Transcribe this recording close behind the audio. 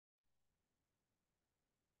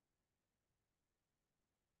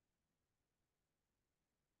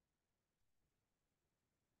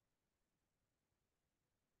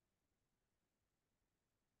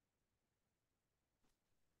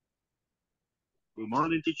Good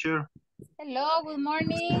morning, teacher. Hello, good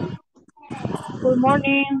morning. Good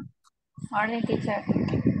morning. Morning, teacher.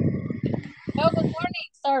 Hello, good morning.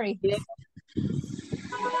 Sorry.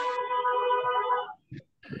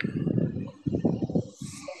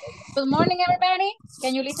 Good morning, everybody.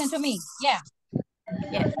 Can you listen to me? Yeah.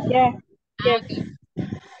 Yes. Yes. Yes. Okay.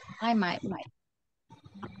 I might.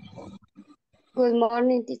 Good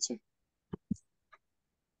morning, teacher.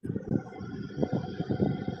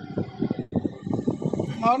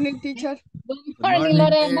 Morning, teacher. Good morning,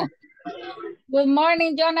 Lorena. Good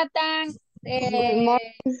morning, Jonathan. Good morning.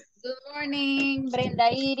 Good morning, Brenda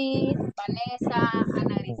Iris, Vanessa,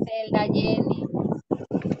 Ana Griselda, Jenny.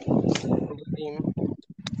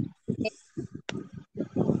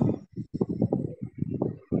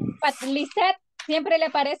 Lisette, siempre le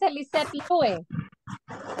aparece Lisette Lue.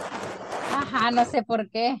 Ajá, no sé por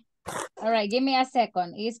qué. All right, give me a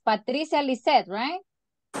second. It's Patricia Lisette, right?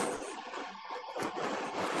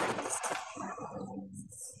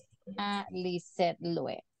 Lisette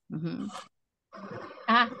Lue.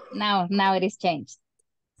 Now it is changed.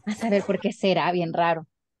 A saber por qué será, bien raro.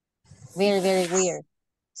 Very, very weird.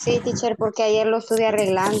 Sí, teacher, porque ayer lo estuve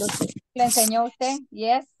arreglando. ¿Le enseñó usted?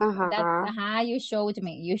 Yes? Ajá. You showed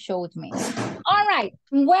me. All right.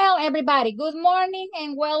 Well, everybody, good morning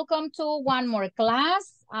and welcome to one more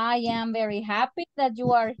class. I am very happy that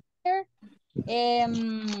you are here.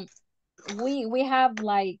 We have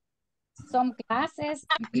like some classes.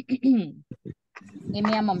 Give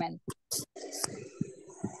me a moment.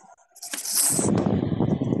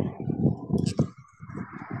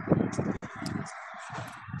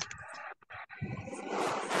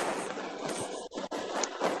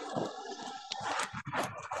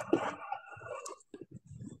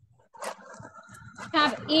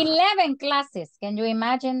 Have 11 classes. Can you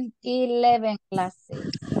imagine? 11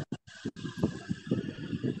 classes.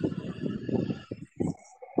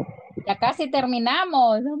 Ya casi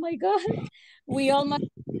terminamos. Oh my God. We almost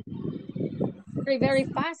very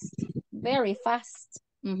fast. Very fast.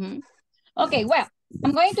 Okay, well,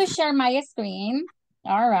 I'm going to share my screen.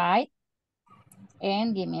 All right.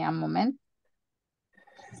 And give me a moment.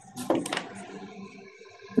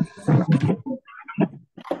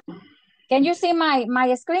 Can you see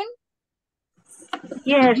my screen?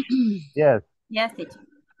 Yes. Yes. Yes, teacher.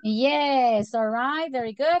 Yes, all right,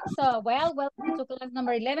 very good. So, well, welcome to class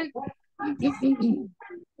number 11.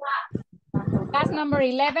 Class number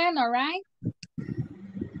 11, all right?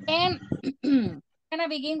 And I'm gonna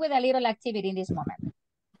begin with a little activity in this moment.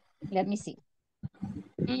 Let me see.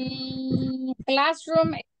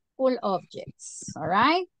 Classroom school objects, all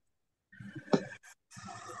right?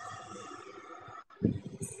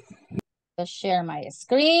 Just share my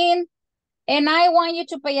screen. And I want you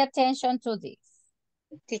to pay attention to this.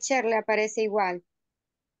 Teacher, le aparece igual.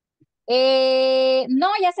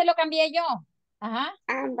 No, ya se lo cambié yo. Ajá.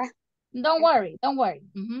 Don't worry.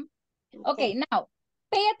 Okay, now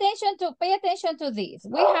pay attention to this.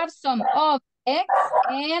 We have some objects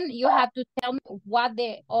and you have to tell me what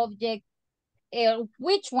the object,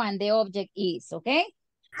 which one the object is, okay?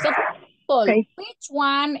 So, okay. Which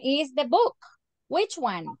one is the book? Which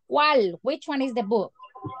one? ¿Cuál? Which one is the book?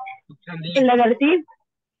 Letter D.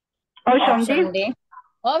 Option D.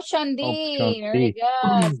 Option D. Very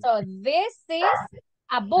good. So this is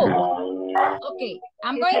a book. Okay,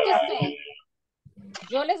 I'm going to say,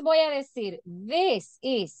 yo les voy a decir, this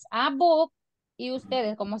is a book, y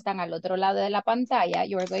ustedes, como están al otro lado de la pantalla,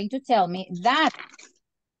 you are going to tell me that.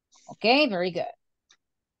 Okay, very good.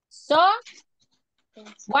 So,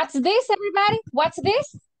 what's this, everybody? What's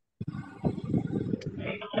this?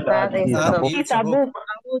 That is a book.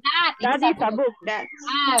 That is a book.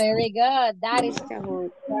 Very good. That is a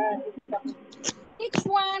book. Which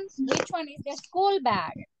one is the school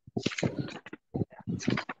bag?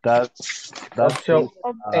 That's option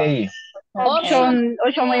A. Option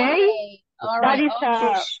A. All right.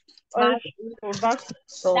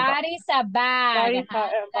 That is a bag.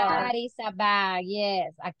 That is a bag,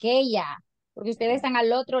 yes. Aquella. Porque ustedes están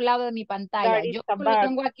al otro lado de mi pantalla. Yo lo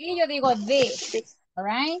tengo aquí, yo digo this. All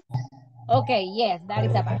right? Okay, yes, that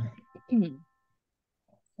is a bag.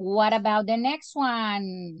 What about the next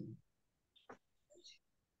one?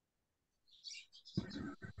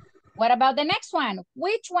 What about the next one?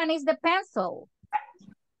 Which one is the pencil?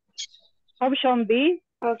 Option B.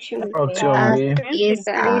 Option B. Is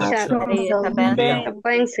a pencil.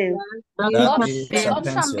 Pencil.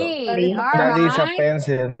 Option B. That is a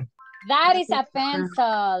pencil. That is a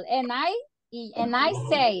pencil. And I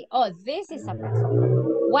say, oh, this is a pencil.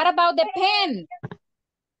 What about the pen?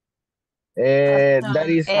 That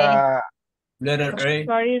is a letter A.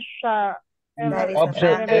 That is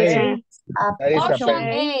Option A. That is a Option pen.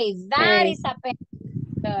 A. That is a pen.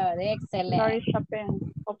 Good. Excellent. That is a pen.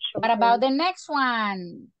 Option What about the next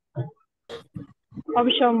one?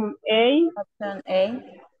 Option A. Option A.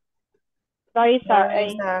 That is a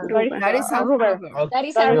rubber. That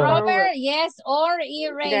is Option. a rubber, yes, or That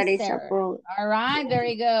is a eraser. rubber. All right,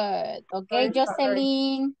 very good. Okay,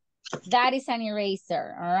 Jocelyn, that is an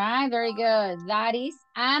eraser. All right, very good. That is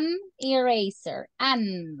an eraser.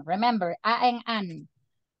 An, remember, a and an.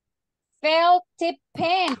 Felt tip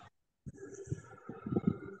pen.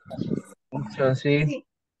 Option C.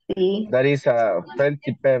 C. That is a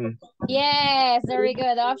Fenty pen. Yes, very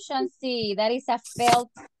good. Option C, that is a felt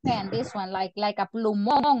pen. This one, like a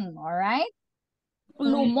plumón, all right?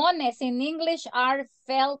 Plumones in English are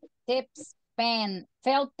felt tip pens,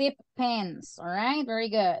 all right? Very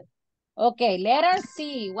good. Okay, letter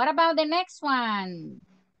C. What about the next one?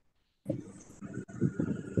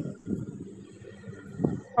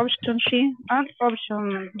 Option C and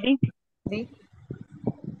option D.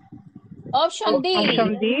 Option D.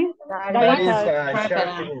 Option D. That is a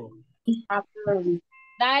shampoo.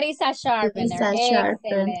 That is a sharpener. It's a Excellent,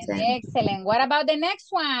 sharpener. excellent. What about the next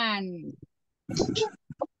one?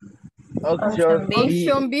 Option B.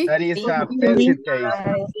 Option B. That is a pencil case.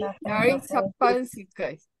 That is a pencil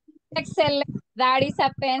case. Excellent. That is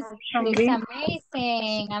a pencil. Option It's B.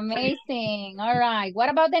 amazing, amazing. All right. What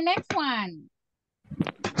about the next one?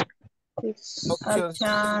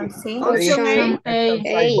 Option C. C. That is Option an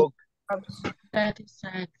exercise book.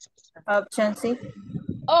 Option C.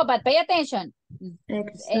 Oh, but pay attention.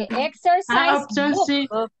 Exercise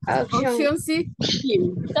book. Option C.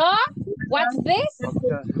 So, what's this?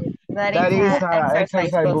 Option. That That is is an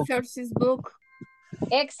exercise book. Exercise book.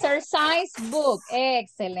 Exercise book.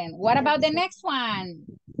 Excellent. What about the next one?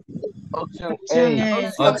 Option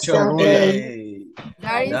A. Option A.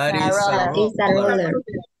 That is That is a ruler.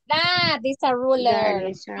 That is a ruler. That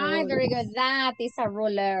is a Right, ruler. very good. That is a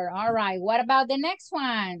ruler. All right. What about the next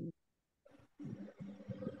one?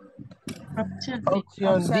 Option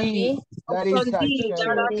D. That is a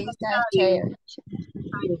chair.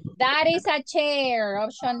 That is a chair.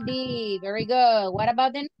 Option D. Very good. What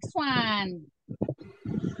about the next one?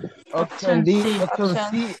 Option D. Option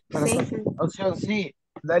C. Option C.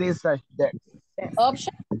 That is a desk.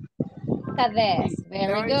 Option a desk. Very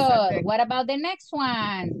There is a good. desk. What about the next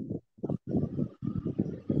one?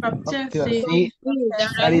 Option C.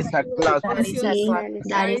 That is a clock.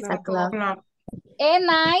 That is a clock. And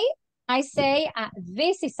I say,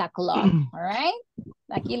 this is a clock. All right.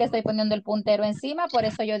 Aquí le estoy poniendo el puntero encima, por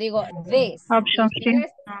eso yo digo this. Option C.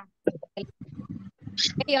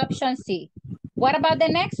 Okay, option C. What about the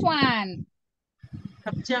next one?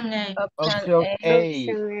 Option A. Option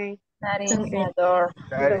A. That is a door.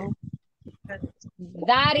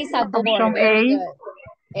 That is a door. Option Very A. good.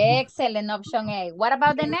 Excellent, option A. What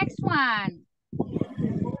about the next one?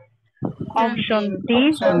 Option D.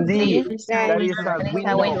 Option D. That is a That is a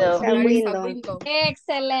window. window. That is a window.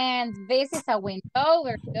 Excellent. This is a window.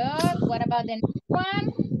 Very good. What about the next one?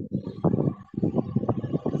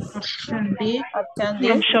 Option D. Option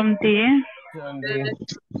D. Option D.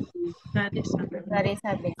 That is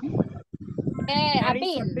a bin. A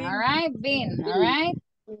bin. All right. Bin. All right.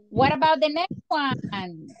 What about the next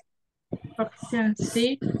one? Option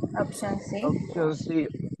C. Option C. Option C.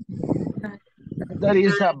 That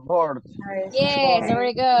is a board. Yes,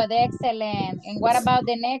 very good. Excellent. And what about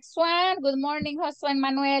the next one? Good morning, Josué and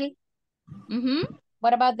Manuel.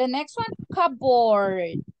 What about the next one?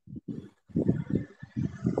 Cupboard.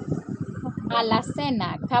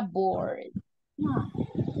 Alacena, cupboard.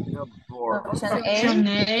 Option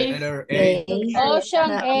A. Letter A.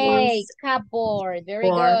 Option A, cupboard. Very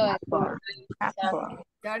good.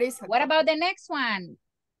 That is a What about the next one?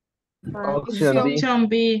 Option D. Option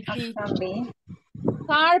B.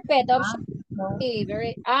 Carpet. Option B.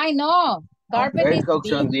 I know. Carpet That is is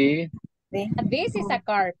option D. This is a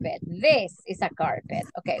carpet. This is a carpet.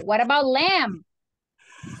 Okay. What about lamp?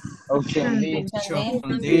 Option D.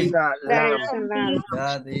 Option Is D. a lamp.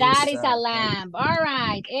 That is a lamp. All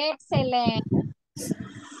right. Excellent.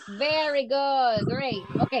 Very good. Great.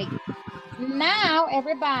 Okay. Now,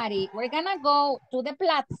 everybody, we're gonna go to the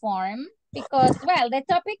platform because, well, the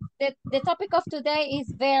topic of today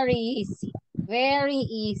is very easy. Very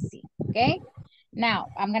easy. Okay. Now,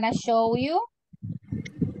 I'm gonna show you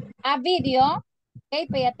a video. Okay,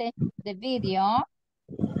 pay attention to the video.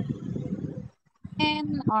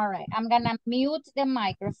 And all right, I'm gonna mute the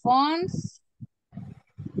microphones.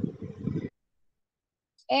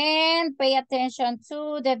 And pay attention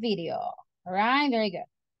to the video. All right, very good.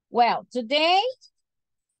 Well, today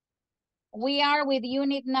We are with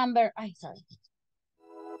unit number,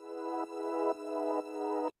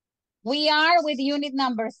 We are with unit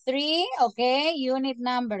number 3, okay? Unit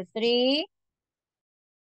number 3.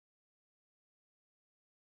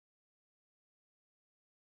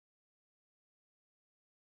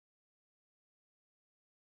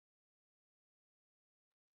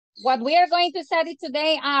 What we are going to study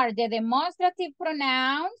today are the demonstrative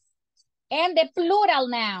pronouns and the plural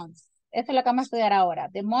nouns. Esto es lo que vamos a estudiar ahora.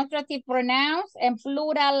 Demonstrative pronouns and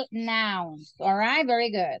plural nouns. All right,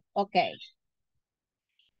 very good. Okay.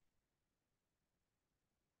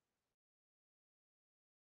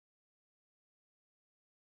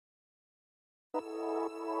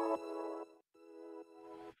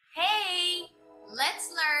 Hey, let's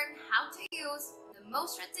learn how to use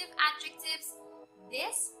demonstrative adjectives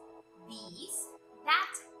this, these,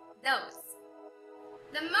 that, those.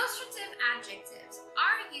 Demonstrative adjectives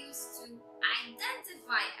are used to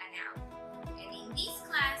identify a noun, and in this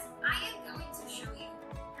class, I am going to show you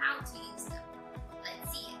how to use them.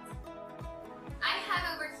 Let's see it. I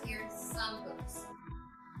have over here some books.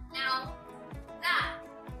 Now, that,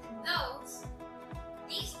 those,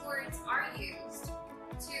 these words are used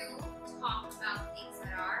to talk about things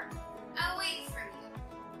that are away from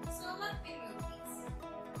you. So let me move these.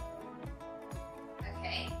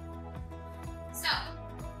 Okay? So,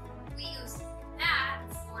 we use that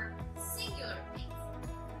for singular things.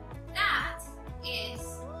 That is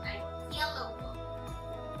a yellow book.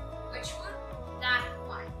 Which one? That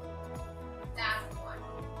one. That one.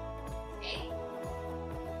 Okay?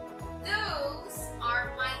 Those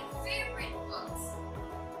are my favorite books.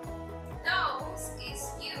 Those is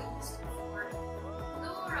used for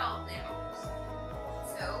plural nouns.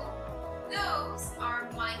 So, those are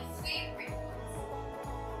my favorite books.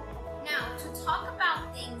 Now, to talk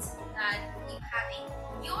about things that you have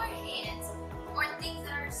in your hands or things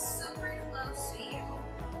that are super close to you,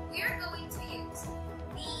 we are going to use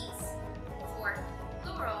these for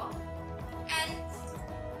plural and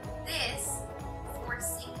this for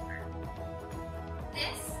singular.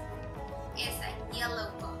 This is a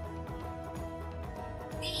yellow book.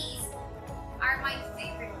 These are my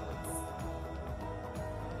favorite books.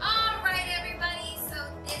 Alright everybody, so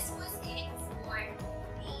this was it for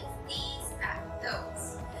these, that,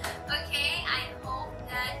 those. Okay, I hope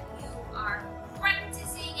that you are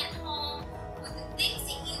practicing at home with the things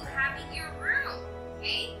that you have in your room.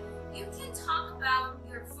 Okay, you can talk about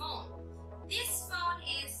your phone. This phone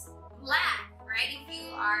is black, right? If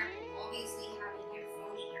you are obviously having your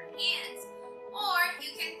phone in your hands, or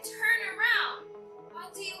you can turn around.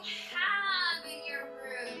 What do you have in your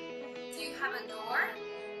room? Do you have a door?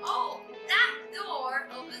 Oh, that door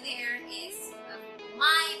over there is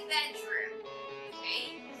my bedroom.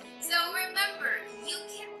 Okay? So remember, you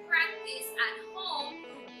can practice at home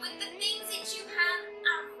with the things that you have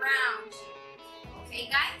around you. Okay,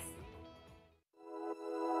 guys?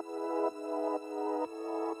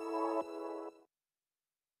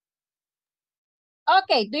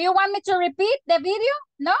 Okay, do you want me to repeat the video?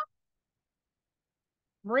 No?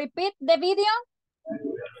 Repeat the video?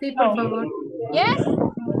 Sí, por favor. Yes?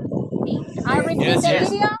 I repeat Yes, the yes.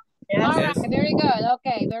 video? Yes. All Yes. right, very good.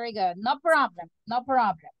 Okay, very good. No problem. No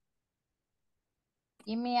problem.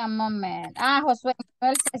 Give me a moment. Josué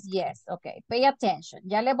Manuel says yes. Okay, pay attention.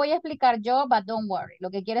 Ya les voy a explicar yo, but don't worry. Lo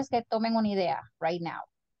que quiero es que tomen una idea right now.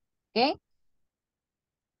 Okay?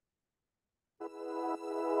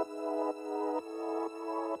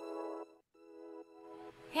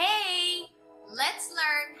 Hey, let's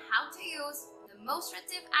learn how to use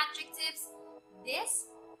demonstrative adjectives this,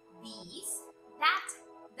 these, that,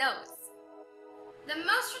 those.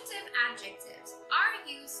 Demonstrative adjectives are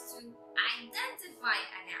used to identify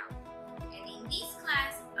a noun, and in this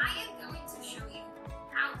class, I am going to show you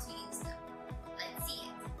how to use them. Let's see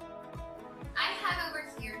it. I have over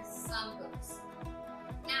here some books.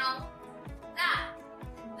 Now, that,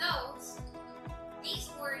 those, these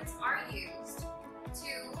words are used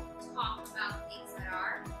to talk about things that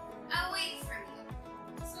are away from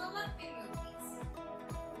you. So let me move these.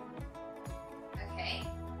 Okay?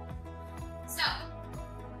 So,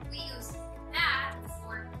 we use that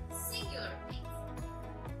for singular things.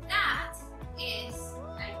 That is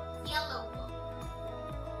a yellow book.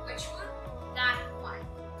 Which one? That one.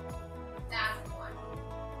 That one.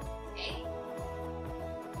 Okay?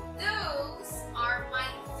 Those are my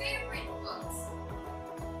favorite books.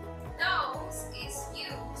 Those is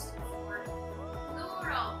used for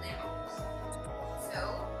plural nouns. So,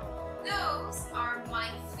 those are my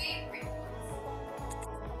favorite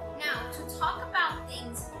books. Now, to talk about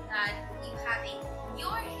things that you have in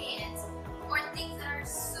your hands or things that are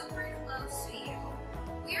super close to you,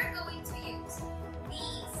 we are going to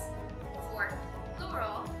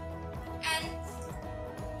plural, and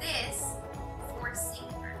this for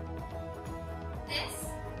singular. This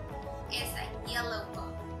is a yellow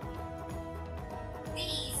book.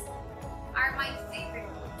 These are my favorite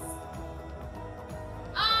books.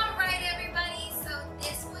 Alright everybody, so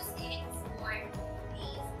this was it for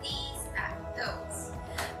these, that, those.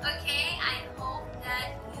 Okay, I hope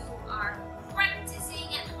that you are practicing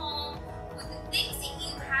at home with the things that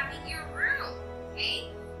you have in your room.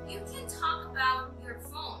 Okay, you can talk about your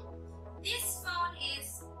phone. This phone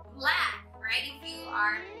is black, right? If you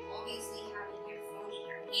are obviously having your phone in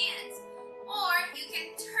your hands, or you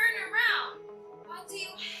can turn around. What do you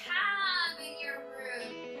have in your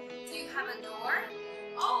room? Do you have a door?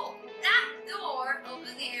 Oh, that door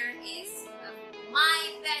over there is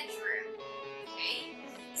my bedroom. Okay?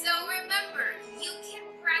 So remember, you can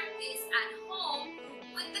practice at home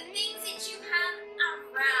with the things that you have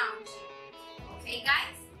around you. Okay,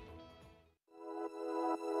 guys?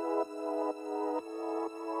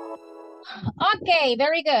 Okay,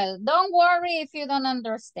 very good. Don't worry if you don't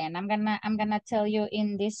understand. I'm gonna tell you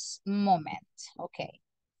in this moment. Okay.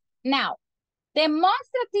 Now,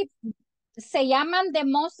 demonstrative se llaman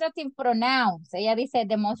demonstrative pronouns. Ella dice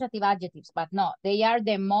demonstrative adjectives, but no, they are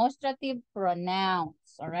demonstrative pronouns.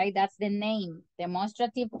 All right, that's the name,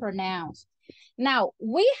 demonstrative pronouns. Now,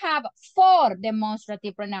 we have 4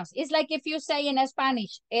 demonstrative pronouns. It's like if you say in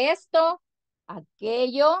Spanish, esto,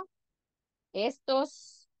 aquello,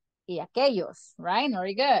 estos, y aquellos, right?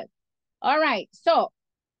 Very good. All right, so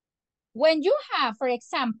when you have, for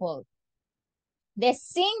example, the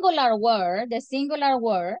singular word, this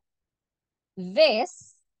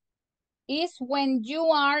is when you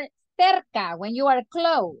are cerca, when you are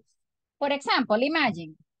close. For example,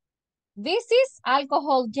 imagine, this is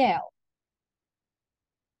alcohol gel.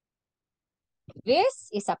 This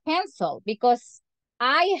is a pencil because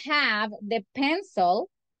I have the pencil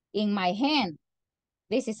in my hand.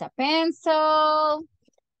 This is a pencil.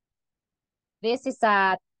 This is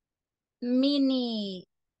a mini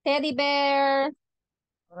teddy bear,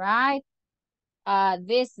 right?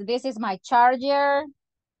 This is my charger.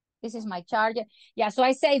 This is my charger. Yeah, so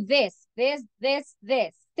I say this,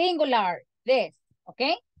 singular, this,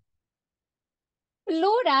 okay?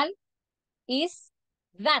 Plural is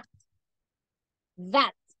that,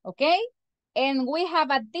 okay? And we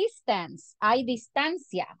have a distance, hay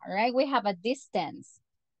distancia, right? We have a distance.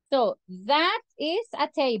 So that is a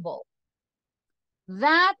table.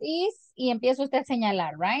 That is, y empieza usted a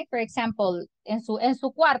señalar, right? For example, en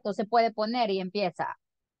su cuarto se puede poner y empieza.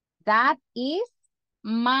 That is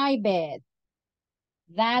my bed.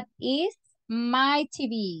 That is my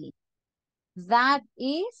TV. That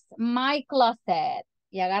is my closet.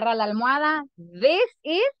 Y agarra la almohada. This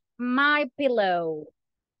is my pillow.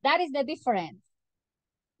 That is the difference.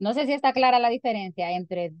 No sé si está clara la diferencia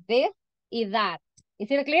entre this y that. Is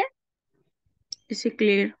it clear? Is it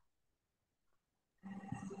clear?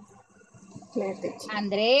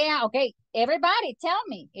 Andrea, okay. Everybody, tell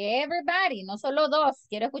me. Everybody, no solo dos.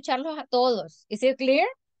 Quiero escucharlos a todos. Is it clear?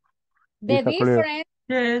 The difference.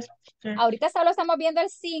 Yes. Ahorita solo estamos viendo el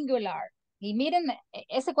singular. Y miren,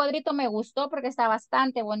 ese cuadrito me gustó porque está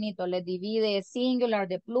bastante bonito. Le divide singular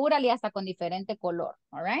de plural y hasta con diferente color.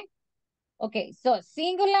 All right? Okay, so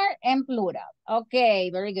singular and plural. Okay,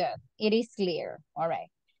 very good. It is clear. All right.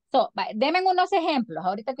 So, denme unos ejemplos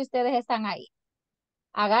ahorita que ustedes están ahí.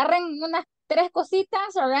 Agarren unas 3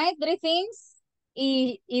 cositas, all right? 3 things.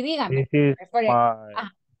 Y díganme. This is my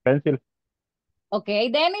pencil. Okay,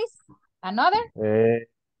 Dennis. Another?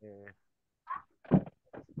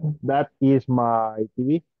 That is my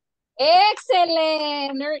TV.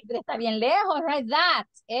 Excellent. Está bien lejos, right? That.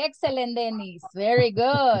 Excellent, Dennis. Very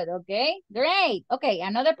good. Okay, great. Okay,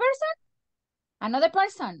 another person? Another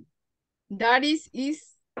person. That is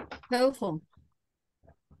cell phone.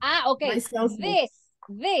 Ah, okay. My cell phone.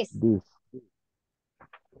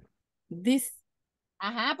 This.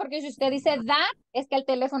 Ajá, porque si usted dice that, es que el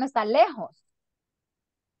teléfono está lejos.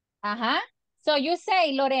 Ajá. So you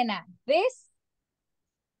say, Lorena, this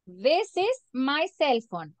is my cell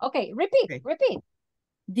phone. Okay, repeat.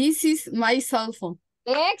 This is my cell phone.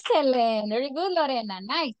 Excellent. Very good, Lorena.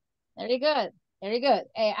 Nice. Very good.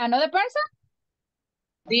 Another person?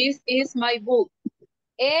 This is my book.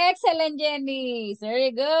 Excellent, Jenny.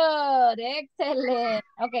 Very good. Excellent.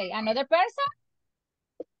 Okay, another person?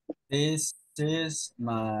 This is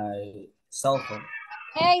my cell phone.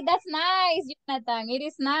 Hey, that's nice, Jonathan. It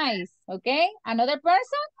is nice. Okay, another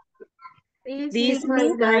person? This is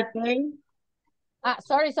my dad.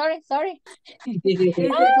 Sorry. This is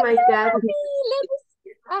my dad.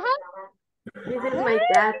 Uh-huh. This is my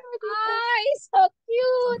dad. Ay, so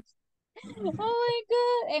cute. Oh my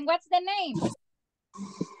God. And what's the name?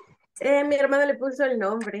 Mi hermana le puso el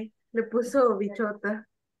nombre. Le puso bichota.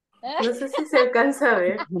 No sé si se alcanza a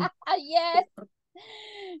ver. Yes.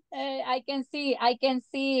 I can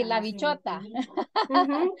see la bichota.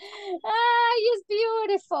 Ay, it's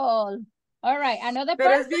beautiful. All right, another Pero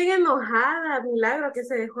person. es bien enojada, milagro que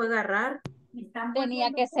se dejó agarrar.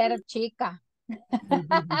 Tenía que ser chica.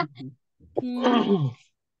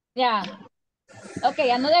 Yeah. Okay,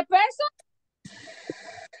 another person.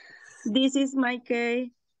 This is my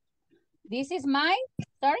K. This is my,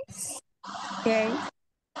 sorry. K.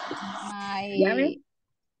 My,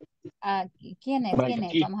 ¿quién es? ¿Quién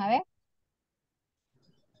es? Vamos a ver.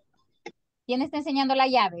 ¿Quién está enseñando la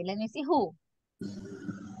llave? Let me see who.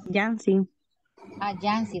 Yancy. Ah,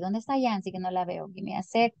 Yancy. ¿Dónde está Yancy? Que no la veo. Give me a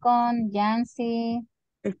second. Yancy.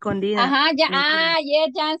 Escondida. Ajá, ya. Ah, yeah,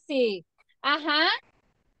 Yancy. Ajá.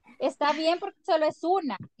 Está bien porque solo es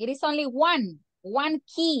una. It is only one. One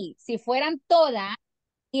key. Si fueran todas,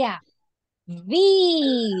 yeah.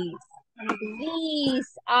 These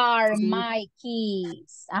are my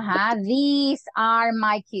keys. Ajá. These are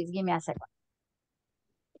my keys. Give me a second.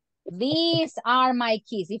 These are my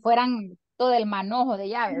keys. Si fueran todo el manojo de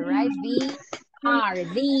llave, right? These are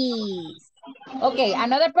these. Okay,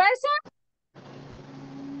 another person?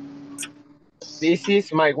 This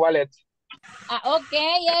is my wallet.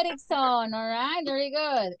 Okay, Erickson. All right, very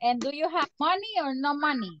good. And do you have money or no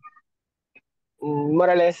money? More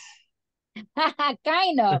or less.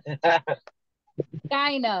 Kind of.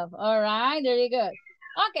 Kind of. All right, very good.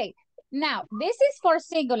 Okay, now this is for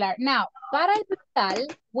singular. Now, para el plural,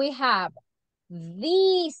 we have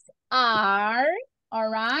these are, all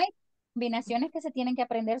right. Combinaciones que se tienen que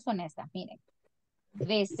aprender son estas. Miren.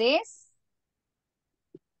 This is,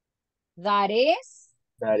 that is,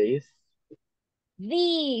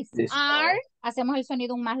 these are, hacemos el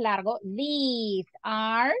sonido más largo, these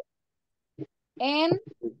are, and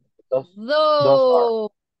those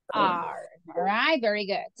are. All right, very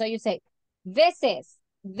good. So you say, this is,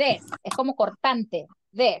 this, es como cortante,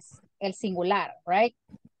 this, el singular, right?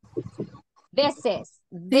 This is,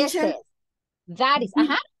 Teacher, that is,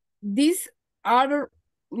 These are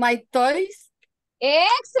my toys.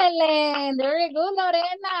 Excellent, very good,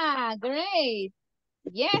 Lorena, great.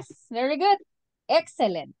 Yes, very good,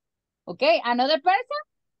 excellent. Okay, another person?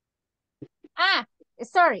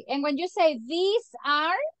 Sorry, and when you say these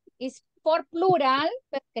are, is for plural,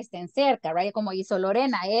 pero que estén cerca, right? Como hizo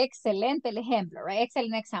Lorena, excelente el ejemplo, right?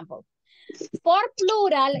 Excellent example. For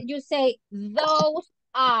plural, you say those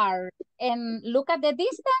are, and look at the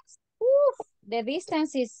distance. Oof, the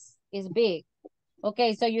distance is big.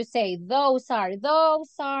 Okay, so you say those are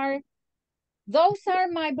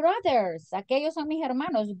my brothers. Aquellos son mis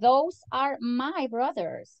hermanos. Those are my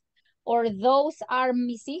brothers. Or those are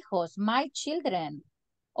mis hijos, my children.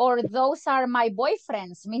 Or those are my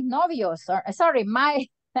boyfriends, mis novios. Or, sorry, my,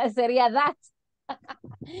 sería that.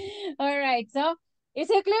 All right, so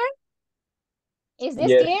is it clear? Is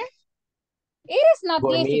this clear? It is not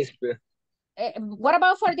difficult. What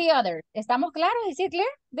about for the other? ¿Estamos claros? Is it clear?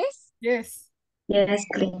 This? Yes. Yes,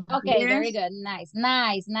 clear. Okay, Yes. very good. Nice.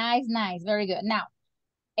 Very good. Now,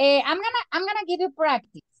 I'm gonna give you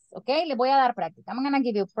practice. Okay, le voy a dar practice. I'm gonna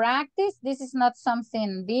give you practice. This is not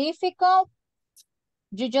something difficult.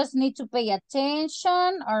 You just need to pay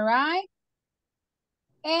attention. All right.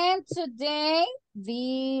 And today,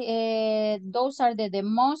 those are the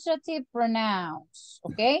demonstrative pronouns.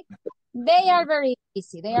 Okay. They are very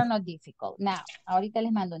easy. They are not difficult. Now, ahorita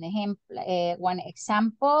les mando un ejemplo, one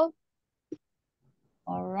example.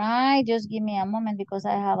 All right, just give me a moment because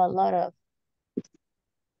I have a lot of...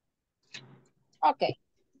 Okay,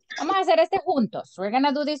 vamos a hacer este juntos. We're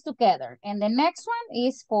gonna do this together. And the next one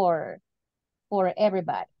is for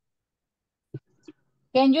everybody.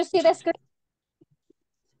 Can you see the screen?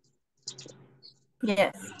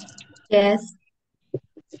 Yes. Yes.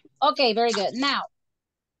 Okay, very good. Now,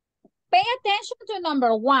 pay attention to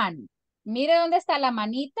number one. Mire dónde está la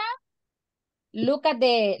manita. Look at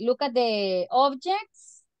the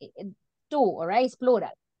objects. Two, all right, it's plural.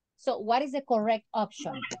 So what is the correct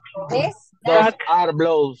option? This, Those are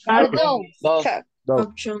blows. or those? Option.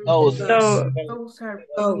 Those. Those are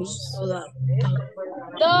those.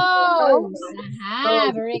 Those.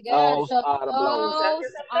 Aha, very good. Those So are blows.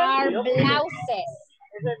 those are blouses.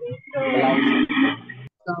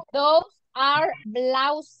 Those are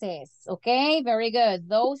blouses. Okay, very good.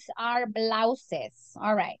 Those are blouses.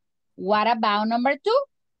 All right. What about number two?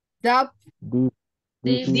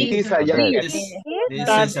 This is a jacket. This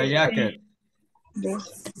is a jacket. Give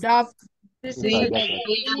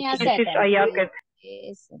me a second.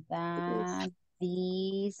 Is that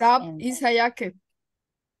this. That And is a jacket.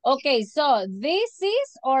 okay, so this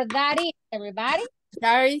is or that is, everybody.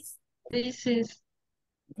 That is. This is.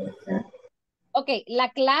 Ok, la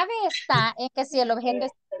clave está en que si el objeto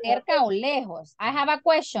está cerca o lejos. I have a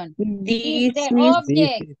question. Is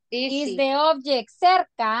the object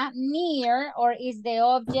cerca, near, or is the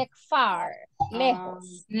object far?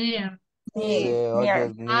 Lejos. Near. The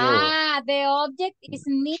object is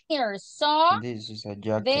near. So This is a the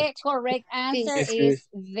jacket. correct answer is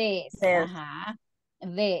this.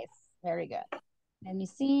 This. Very good. Let me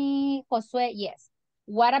see. Josué, yes.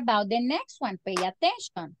 What about the next one? Pay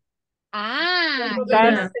attention.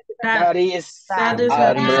 That is The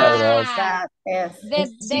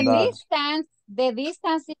That.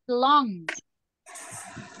 distance is long.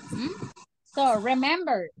 So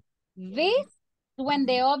remember, this when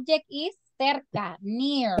the object is cerca,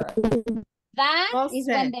 near. That is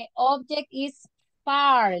when the object is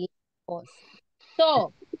far, lejos.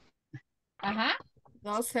 So,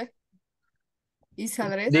 No sé. Is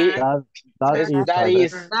address. That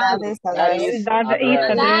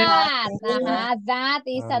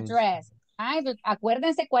is address.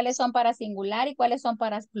 Acuérdense cuáles son para singular y cuáles son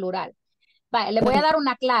para plural. Vale, les voy a dar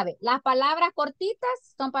una clave. Las palabras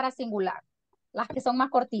cortitas son para singular. Las que son más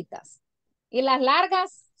cortitas. Y las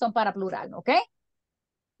largas son para plural, ¿ok?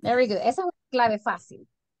 Very good. Esa es una clave fácil.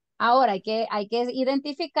 Ahora hay que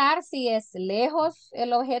identificar si es lejos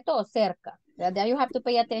el objeto o cerca. There you have to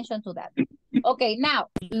pay attention to that. Okay, now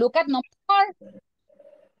look at number 4.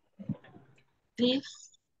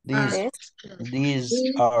 These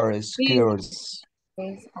are skirts.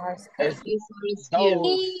 All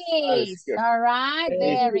right,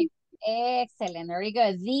 very excellent, very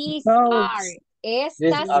good. These are,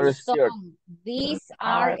 estas son, these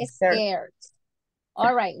are skirts.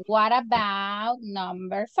 All right, what about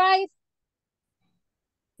number 5?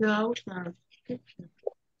 Those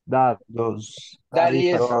That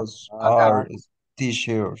is are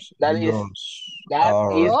t-shirts. But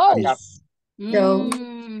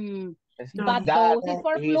those is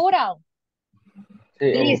for plural.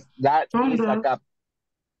 That is a cup.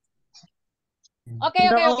 Okay.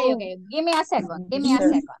 Give me a second.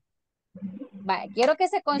 Vale, quiero que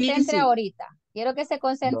se concentre ahorita. You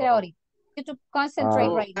to concentrate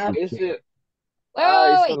right now.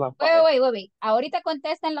 Wait. Ahorita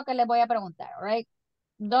contesten lo que les voy a preguntar, all right?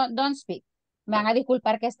 Don't speak. Me van a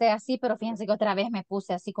disculpar que esté así, pero fíjense que otra vez me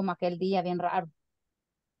puse así como aquel día bien raro.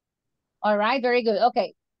 All right, very good.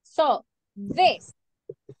 Okay, so this,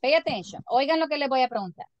 pay attention. Oigan lo que les voy a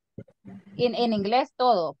preguntar. En inglés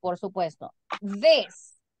todo, por supuesto.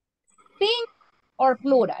 This, singular or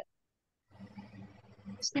plural?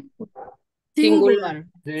 Singular.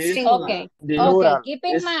 Okay, keep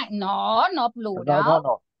in mind. No, plural.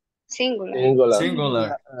 No.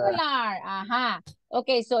 Singular. Ajá.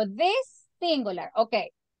 Okay, so this singular.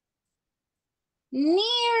 Okay.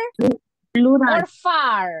 Near or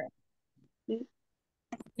far?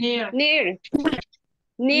 Near. Very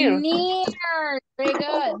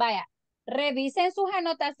good. Vaya, revisen sus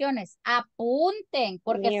anotaciones. Apunten,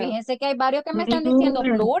 porque fíjense que hay varios que me están diciendo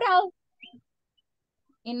plural.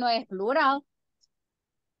 Y no es plural.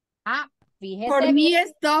 Fíjense. Por mí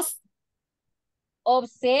es dos.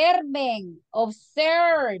 Observe,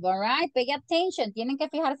 all right? Pay attention. Tienen que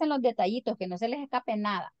fijarse en los detallitos, que no se les escape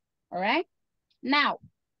nada, all right? Now,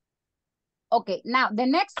 the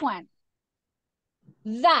next one.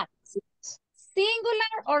 That,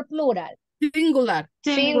 singular or plural? Singular.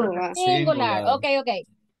 Okay.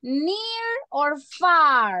 Near or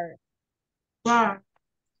far? Far.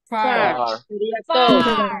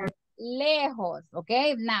 Lejos,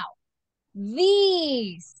 okay? Now,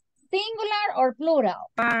 these, singular or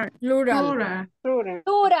plural? Plural.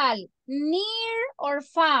 Near or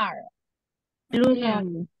far?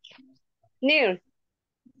 Near.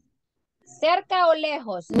 Cerca o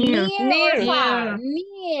lejos? Near or far?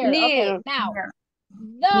 Near. Okay, now,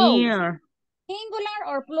 those, singular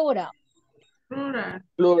or plural? Plural.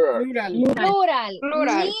 Near,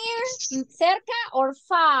 cerca or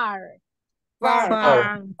far?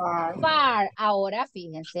 Far. Ahora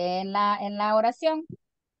fíjense en la oración.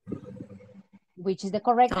 Which is the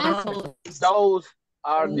correct answer? Those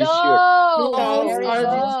are the shirts.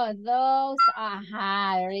 Those.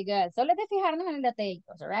 Very good. Solo de fijarnos en el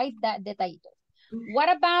detallitos, right? Detallitos. What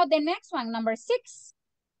about the next one, number 6?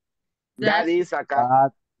 That is a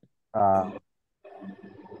cup.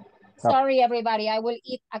 Sorry, everybody. I will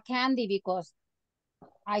eat a candy because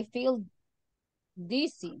I feel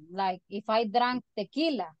dizzy. Like if I drank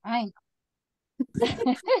tequila. Ay, no.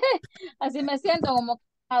 Así me siento como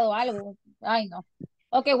algo. Ay, no.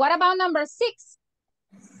 Okay, what about number 6?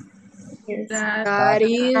 That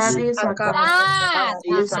is a car. That,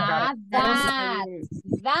 Is a ajá, cat.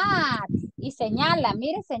 that. Y señala,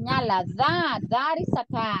 mire, señala, that is a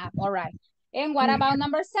cat. All right. And what about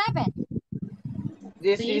number 7?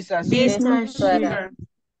 This is a This sweater.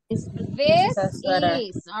 This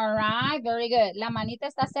is, all right, very good. ¿La manita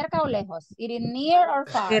está cerca o lejos? It is near or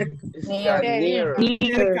far? Near.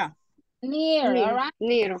 Cerca. Near, all right.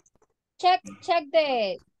 Check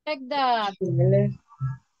the,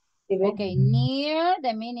 okay, near,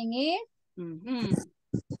 the meaning is,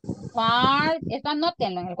 far, esto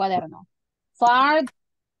anótenlo en el cuaderno. Far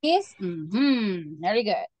is, very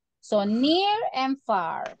good. So near and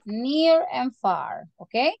far,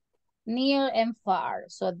 okay? Near and far.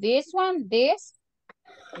 So this one, this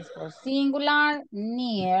is for singular,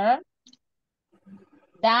 near.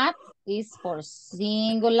 That is for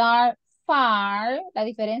singular, far. La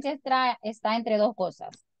diferencia está entre dos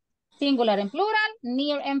cosas. Singular en plural,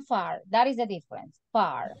 near and far. That is the difference,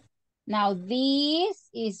 far. Now this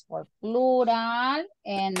is for plural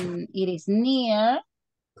and it is near.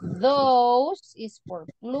 Those is for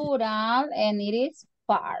plural and it is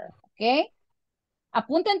far, okay?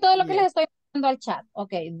 Apunten todo lo que les estoy mandando al chat.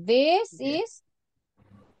 Okay, this is...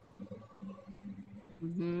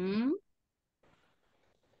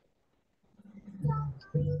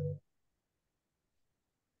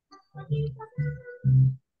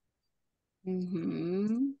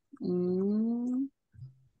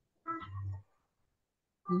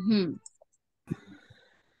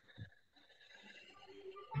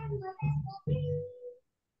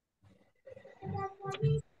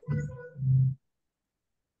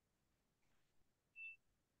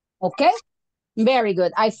 Okay, very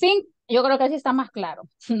good. I think, yo creo que así está más claro.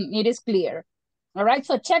 It is clear. All right,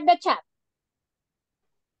 so check the chat.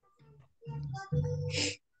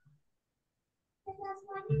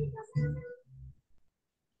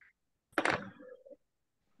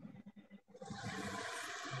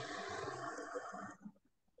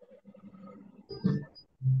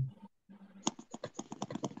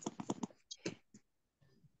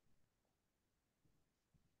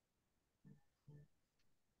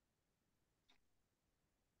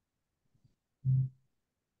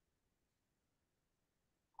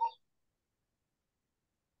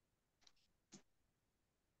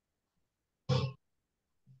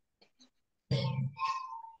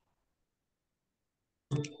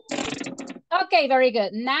 Okay, very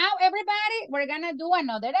good. Now, everybody, we're going to do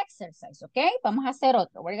another exercise, okay? Vamos a hacer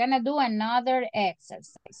otro. We're going to do another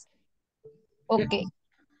exercise. Okay.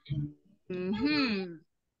 Okay,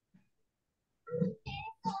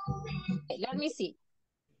 let me see.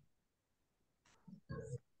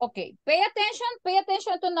 Okay, pay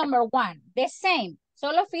attention to number 1. The same.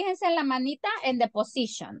 Solo fíjense en la manita and the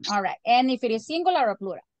position. All right, and if it is singular or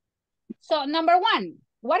plural. So, number 1,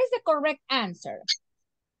 what is the correct answer?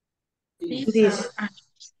 This. Are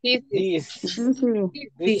angels.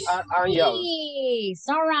 These,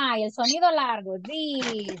 all right, el sonido largo.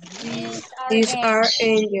 These are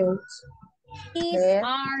angels. These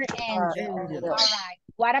are angels. All right.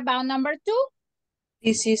 What about number 2?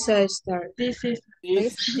 This is a star. This is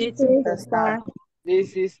a star.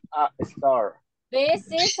 This is a star.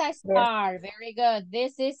 This is a star. Very good.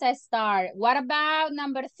 This is a star. What about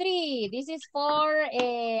number 3? This is for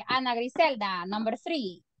Ana Griselda. Number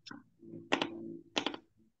 3.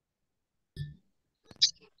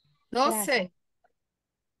 12.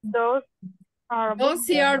 Those are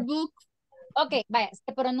book. Okay, vaya,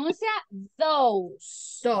 se pronuncia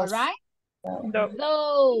those. All right? Those.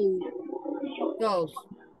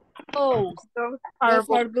 are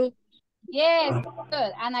book. Yes,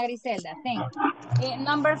 good. Ana Griselda, thank you.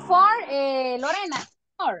 Number 4, Lorena.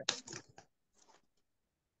 4.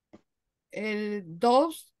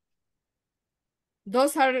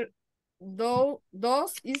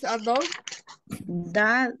 Those is a dog.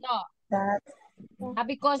 that. No. That.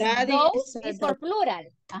 Because That those is is for plural.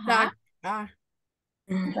 Ajá.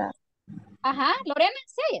 Ajá, Lorena,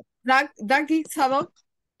 say it. That is a dog.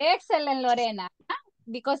 Excellent, Lorena.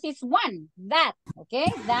 Because it's one, that, okay?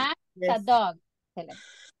 That's a dog. Excellent.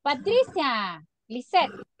 Patricia,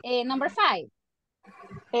 Lisette, number 5.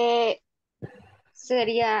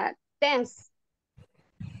 Sería tense.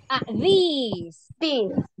 These.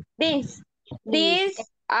 These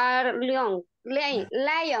are lions.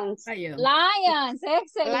 Lions, excellent.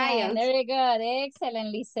 Lions. Very good,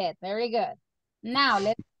 excellent, Lisette. Very good. Now,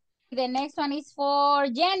 the next one is for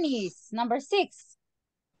Janice, number 6.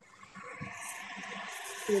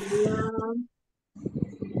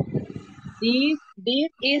 This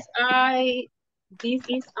is ice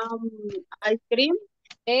cream.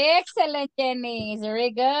 Excellent, Jenny.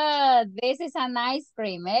 Very good. This is an ice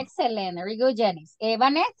cream. Excellent. Very good, Jenny.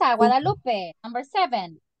 Vanessa, Guadalupe, number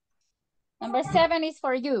 7. Number 7 is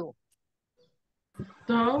for you.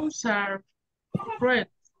 Those are fruit.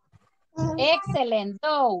 Excellent.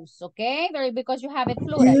 Those. Okay. Very because you have it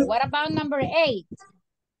plural. What about number 8?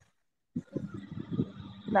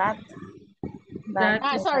 That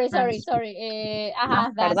Sorry. That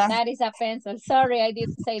is a pencil. Sorry, I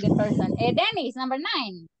didn't say the person. Dennis, number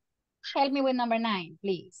 9. Help me with number 9,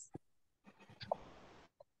 please.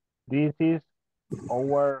 This is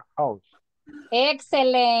our house.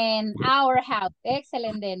 Excellent. Our house.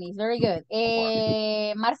 Excellent, Dennis. Very good.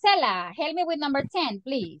 Marcela, help me with number 10,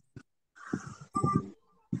 please.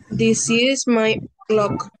 This is my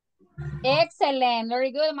clock. Excellent.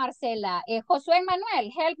 Very good, Marcela. Josué Manuel,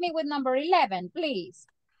 help me with number 11, please.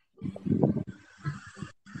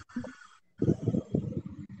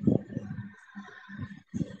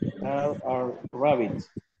 There are rabbits.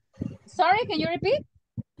 Sorry, can you repeat?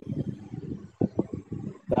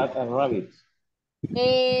 That are rabbits.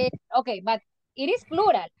 Okay, but it is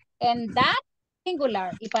plural. And that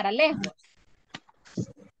singular y para lejos.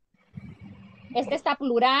 Este está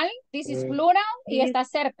plural, this is plural y está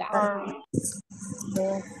cerca.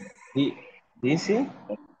 These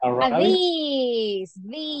are rabbits?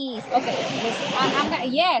 These. Okay,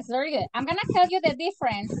 yes, very good. I'm gonna tell you the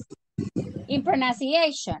difference in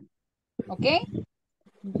pronunciation. Okay?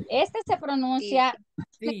 Este se pronuncia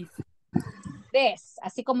des,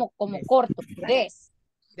 así como corto. Des.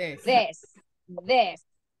 Quiero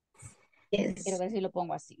ver si lo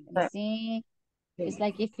pongo así. Sí. It's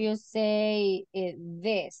like if you say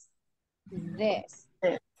this.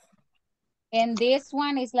 And this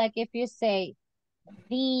one is like if you say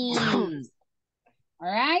these. All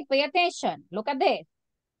right, pay attention. Look at this.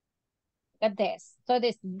 Look at this. So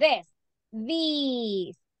these.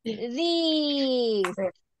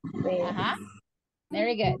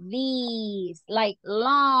 Very good. These, like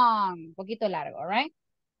long, poquito largo, all right?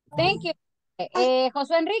 Thank you.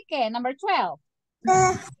 José Enrique, number 12.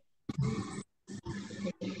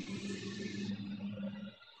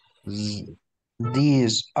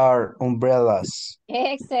 These are umbrellas.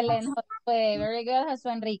 Excellent, José. Very good,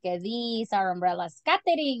 José Enrique. These are umbrellas.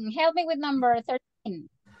 Catherine, help me with number 13.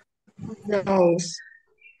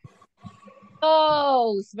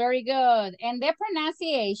 Those, very good. And the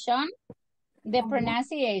pronunciation, le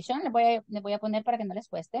voy a poner para que no les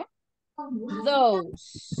cueste.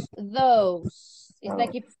 Those. It's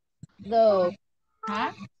like if those.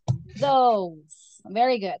 Those.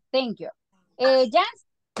 Very good. Thank you. Jans,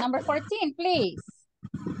 number 14, please.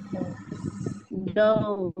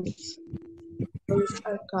 those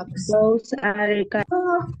are cups. Those are cups.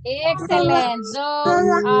 Excellent.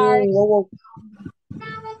 Those are.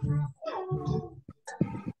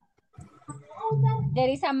 There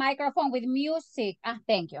is a microphone with music.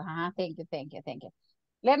 Thank you. Thank you.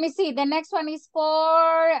 Let me see. The next one is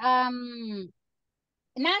for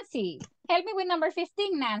Nancy. Help me with number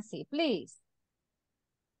 15, Nancy, please.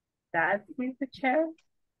 That is a chair.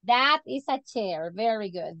 That is a chair. Very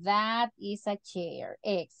good. That is a chair.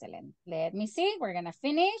 Excellent. Let me see. We're going to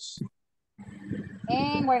finish.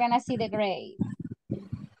 And we're going to see the grade.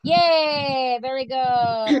 Yay. Very good.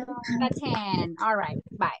 A 10. All right.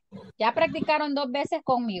 Bye. Ya practicaron 2 veces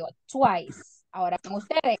conmigo. Twice. Ahora con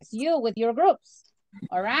ustedes. You with your groups.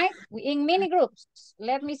 All right. In mini groups.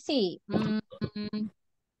 Let me see.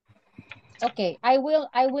 Okay. I will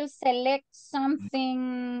select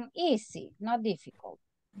something easy. Not difficult.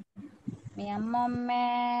 Me a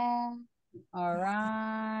moment. All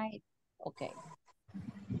right. Okay.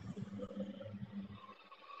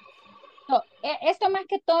 So, esto más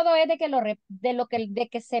que todo es de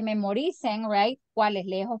que se memoricen, right? Cuál es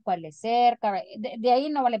lejos, cuál es cerca. Right? De ahí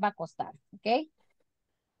no les va a costar, okay?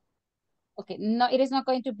 Okay, no, it is not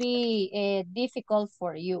going to be difficult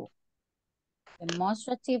for you.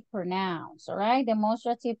 Demonstrative pronouns, all right?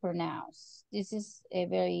 Demonstrative pronouns. This is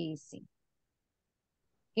very easy.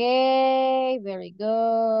 Okay, very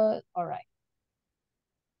good. All right.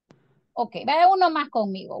 Okay, vaya uno más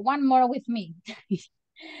conmigo. One more with me.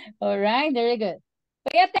 All right, very good.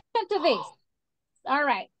 Pay attention to this. All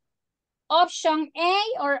right. Option A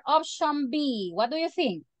or option B? What do you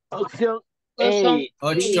think? Option A.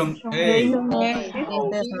 Option A.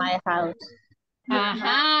 This is my house.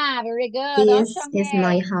 Very good. This option is A.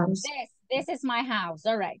 my house. This is my house.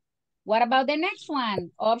 All right. What about the next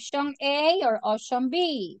one? Option A or option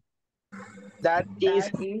B? That is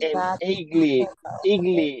an eagle.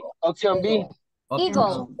 Option B.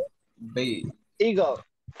 Eagle. B. Eagle.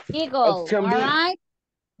 Eagle. Option All B. right.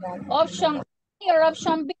 Option A or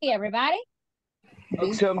option B, everybody?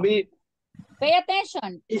 Option B. Pay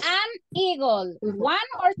attention. An eagle, one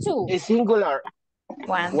or two? Is singular.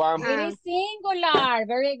 One. It is singular.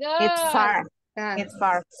 Very good. It's far. It's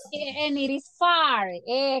far. And it is far.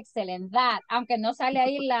 Excellent. That. Aunque no sale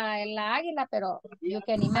ahí la águila, pero you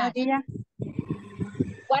can imagine.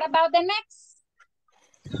 What about the next?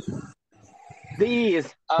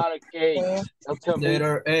 These are cakes. Option B.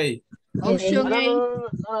 Letter A. Option A.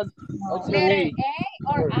 Option Letter A. A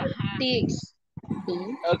or Six.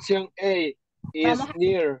 Option A is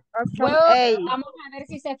near. Option Well, A. vamos a ver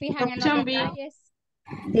si se fijan en los Option B. detalles.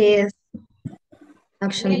 This.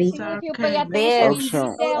 Option Let's B. see if you pay attention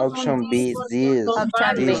in detail. Option B, these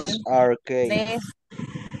are cakes. This.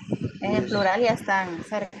 En el plural ya están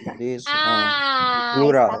cerca. This, Está close.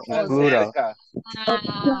 plural.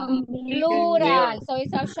 Plural. So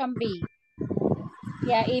it's option B.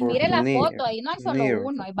 Yeah, y mire la foto, ahí no hay solo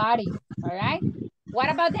uno, hay varios. All right. What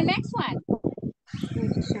about the next one?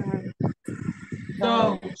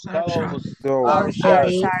 Those are Option A.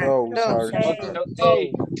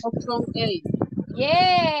 Option A.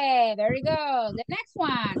 Yeah, very good. The next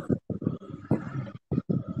one.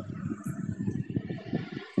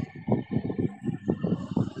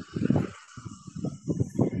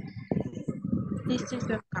 This is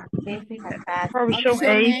a cat. Option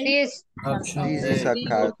A. This. Option This A. is a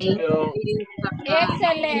cat.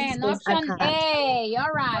 Excellent. Option A.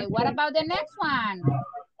 All right. What about the next one?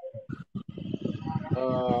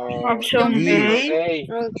 Option These, A.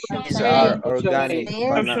 these are organic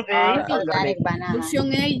Organic banana.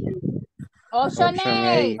 Option A. Option Option A.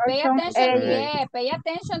 A. Pay Option attention. A. Yeah, pay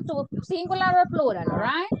attention to singular or plural, all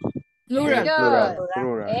right? Plural. Good.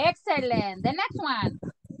 plural. Excellent. The next one.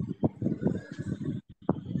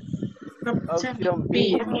 Option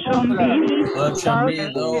B. Option B.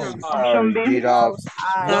 Those. Are giraffes.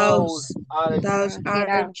 Those are Those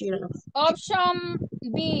are giraffes. Option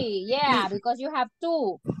B. Yeah, because you have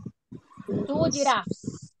two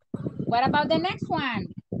giraffes. What about the next one?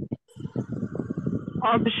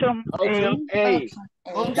 Option A.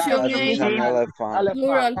 Option That is an A. elephant.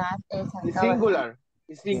 Plural. It's singular.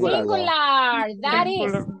 It's singular. Singular. That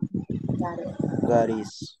is. That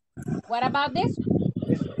is. What about this?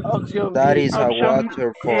 It's option That B. is a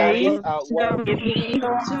waterfall. That is a water.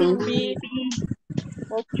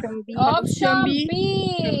 Option B. Option B. B.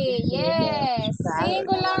 Yes.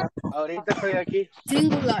 Singular. Ahorita estoy aquí.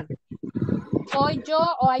 Singular. ¿Soy yo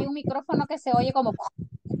o hay un micrófono que se oye como...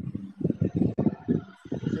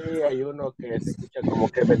 Sí, hay uno que se escucha como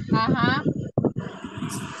que... Ajá.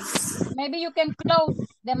 Maybe you can close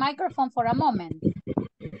the microphone for a moment.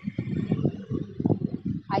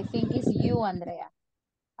 I think it's you, Andrea.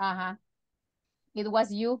 Ajá. It was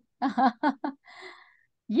you.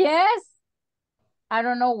 Yes. I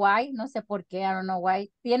don't know why. No sé por qué. I don't know why.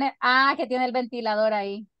 Tiene... que tiene el ventilador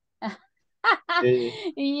ahí. Sí.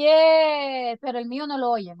 Yes. Pero el mío no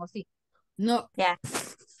lo oyen, ¿o sí? No. Yeah.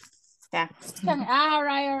 All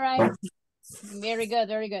right. Very good,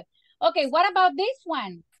 very good. Okay, what about this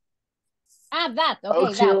one? That. Okay,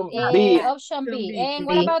 Option that. B. Option B. And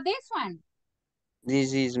what about this one?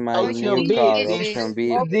 This is my Option new B. car. Option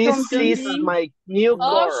B. This is my new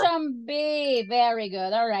car. Option B. Very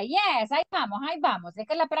good. All right. Yes, ahí vamos. Es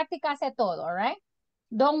que la práctica hace todo, all right?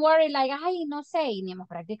 Don't worry like, ay, no sé, ni hemos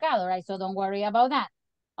practicado, right? So don't worry about that.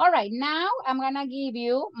 All right, now I'm gonna give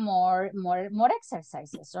you more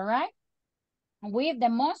exercises, all right? With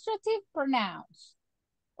demonstrative pronouns.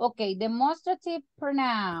 Okay, demonstrative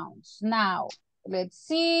pronouns. Now, let's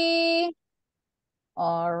see.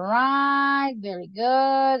 All right, very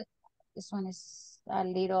good. This one is a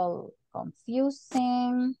little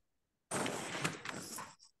confusing.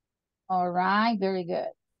 All right, very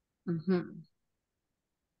good.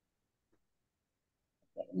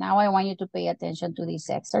 Now I want you to pay attention to this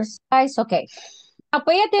exercise. Okay. Now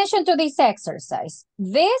pay attention to this exercise.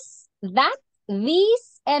 This, that,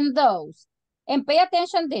 these, and those. And pay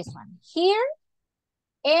attention this one. Here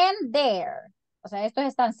and there. O sea, estos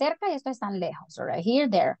están cerca y estos están lejos. All right, here,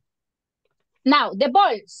 there. Now, the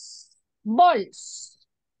balls. Balls.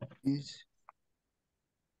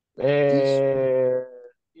 Here.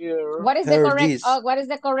 What is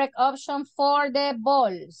the correct option for the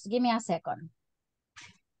balls? Give me a second.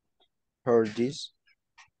 Heard this.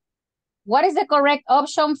 What is the correct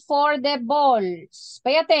option for the balls?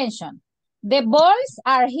 Pay attention. The balls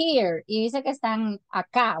are here. Y dice que están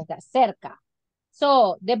acá, o sea, cerca.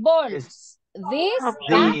 So, the balls. This,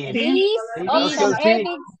 that, these, option A.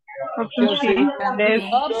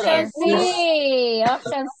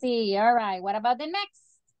 Option C. All right. What about the next?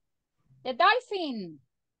 The dolphin.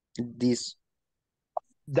 This.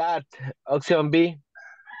 That. Option B.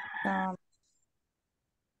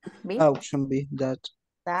 B. Option B, that.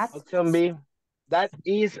 Option B. That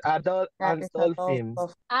is a That is a dolphin.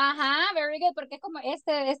 Ajá, very good, porque es como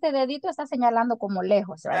este dedito está señalando como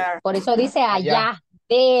lejos, right? There. Por eso dice allá,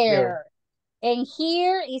 there. And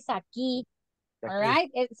here is aquí, all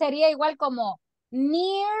right? Sería igual como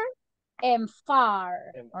near and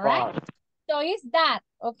far, all right? So it's that,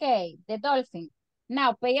 okay, the dolphin.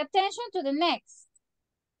 Now, pay attention to the next.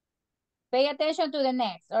 Pay attention to the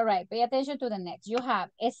next, all right, pay attention to the next. You have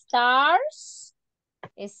stars,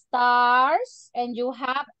 and you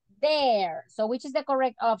have there. So which is the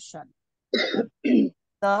correct option?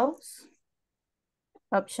 Those.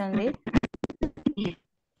 Option B.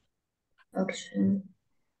 Option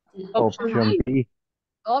B.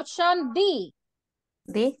 Option D.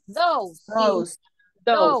 D. Those.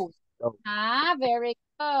 Ah, very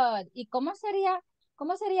good. ¿Y cómo sería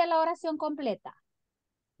la oración completa?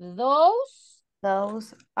 Those are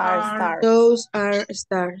stars. Those are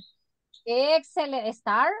stars. Excellent.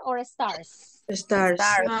 Star or stars? Stars.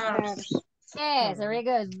 Yes, very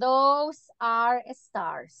good. Those are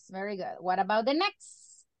stars. Very good. What about the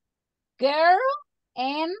next? Girl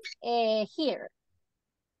and here.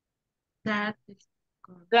 That.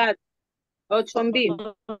 Option B.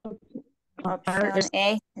 Option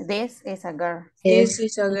A. This is a girl. This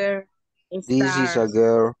is a girl. This is a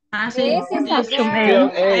girl. This is a Option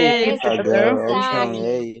girl. A. A girl. Option Exactly.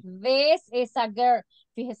 A. This is a girl.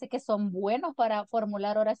 Fíjese que son buenos para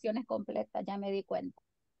formular oraciones completas, ya me di cuenta.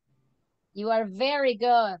 You are very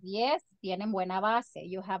good. Yes, tienen buena base.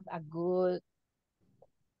 You have a good...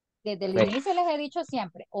 Desde el inicio les he dicho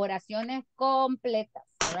siempre, oraciones completas,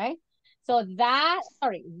 all right? So this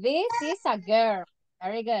is a girl.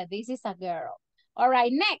 Very good. This is a girl. All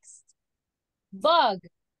right, next. Bug.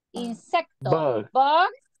 Insecto.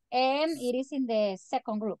 Bug. And it is in the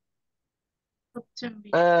second group.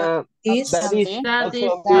 That is a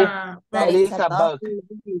bug.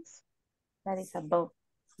 That is a bug.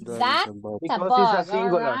 That's a bug. Because it's a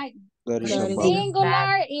singular. All right. That is a bug.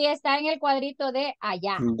 Singular y está en el cuadrito de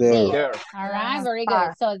allá. There. All right, very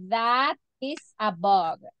good. So that is a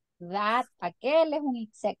bug. That, aquel es un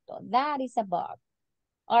insecto. That is a bug.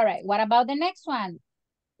 All right, what about the next one?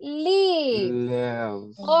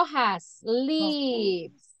 Leaves. Hojas,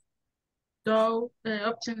 leaves.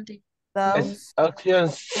 Option D. Option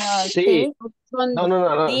C.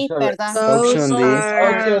 No. D, Sorry. Option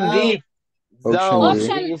D.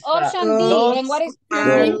 Option D. Option D. And what is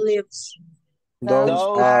leaves? Those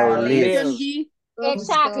are leaves.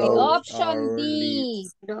 Exactly. Option D.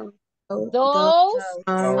 Those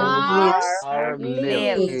are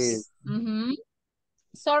leaves.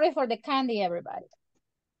 Sorry for the candy, everybody.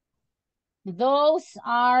 Those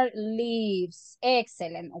are leaves.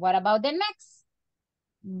 Excellent. What about the next?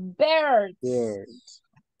 Birds.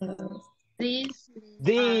 These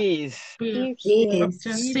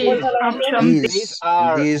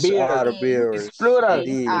are birds. It's plural.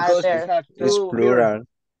 Because it's plural.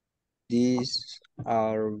 These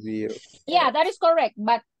are birds. Yeah, that is correct.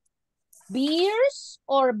 But bears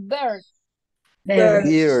or birds? Birds.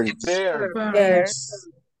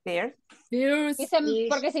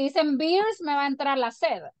 Porque si dicen beers, me va a entrar la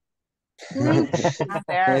sed. Birds.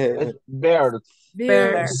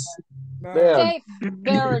 Okay,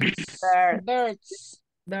 birds.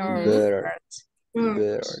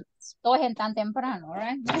 Todos en tan temprano,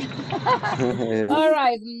 right? All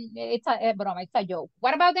right, it's a broma, it's a joke.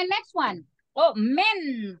 What about the next one? Oh,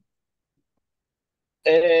 men.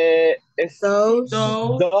 Those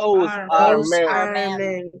are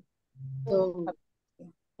men.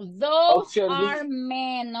 Those are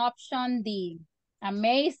men. Option D.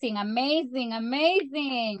 Amazing.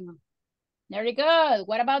 Very good.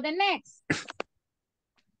 What about the next?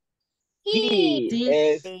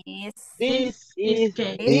 This is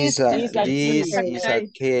a key. This is a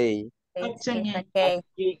key.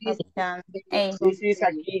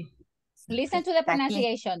 Listen to the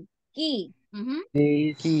pronunciation. Key.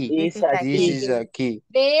 This is a key.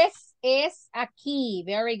 This is a key.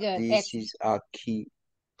 Very good. This is a key.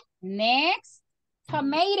 Next,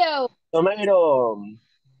 tomato.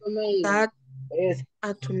 That is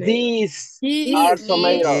a tomato. These are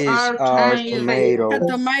tomatoes.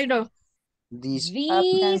 These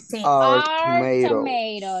are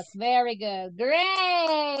tomatoes. Very good.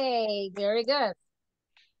 Great. Very good.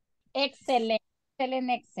 Excellent.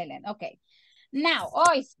 Okay. Now,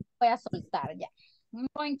 hoy voy a soltar ya. I'm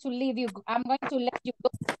going to let you go.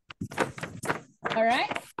 All right.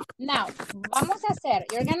 Now, vamos a hacer,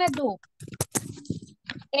 you're going to do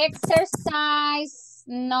exercise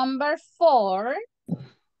number 4.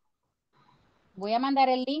 Voy a mandar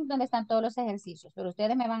el link donde están todos los ejercicios, pero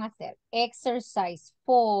ustedes me van a hacer exercise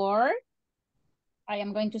 4. I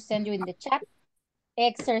am going to send you in the chat.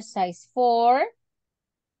 Exercise 4.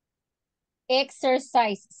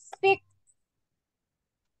 Exercise 6.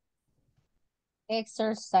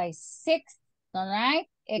 Exercise 6. All right.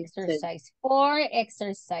 Exercise 4.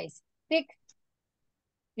 Exercise 6.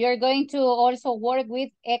 We are going to also work with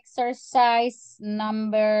exercise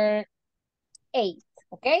number 8.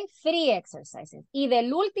 Okay. 3 exercises. Y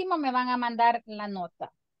del último me van a mandar la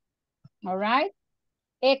nota. All right.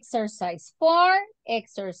 Exercise 4,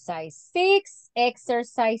 exercise 6,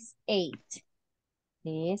 exercise 8.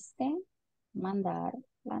 Mandar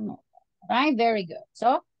la nota. All right, very good.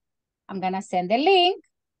 So, I'm going to send the link.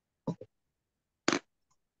 I'm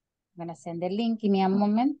going to send the link. Give me a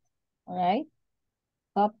moment. All right.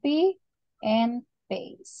 Copy and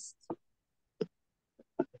paste.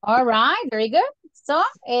 All right, very good. So,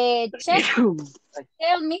 check.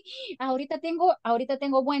 Tell me. Ahorita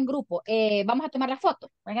tengo buen grupo. Vamos a tomar la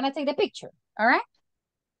foto. We're going to take the picture. All right.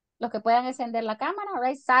 Los que puedan encender la cámara, all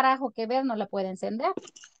right. Sara o Quevedo no la puede encender.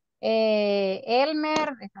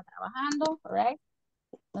 Elmer está trabajando, all right.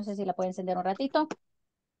 No sé si la puede encender un ratito.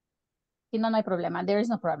 Si no, no hay problema. There is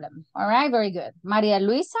no problem. All right, very good. María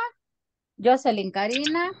Luisa, Jocelyn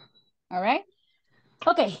Karina, all right.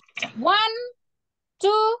 Okay, 1,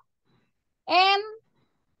 2, and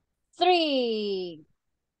 3.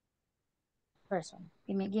 First one.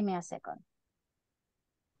 Give me a second.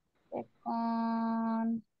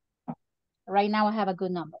 Right now I have a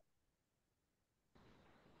good number.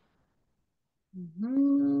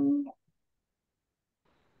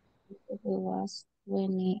 It was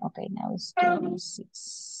 20. Okay, now it's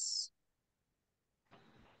 26.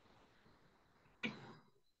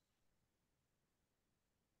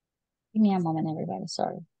 Give me a moment, everybody.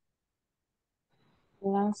 Sorry.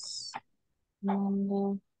 Last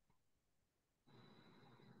number.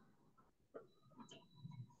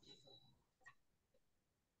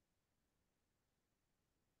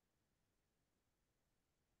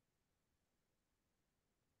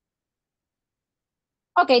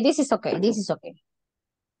 Okay, this is okay. This is okay.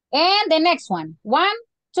 And the next one. 1,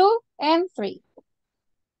 2, and 3.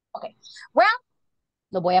 Okay. Well,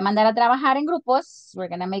 lo voy a mandar a trabajar en grupos. We're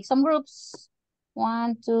gonna make some groups.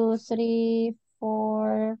 1, 2, 3,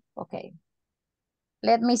 4. Okay.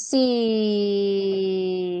 Let me see.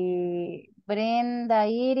 Brenda,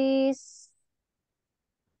 Iris,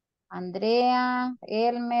 Andrea,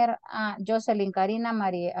 Elmer, Jocelyn, Karina,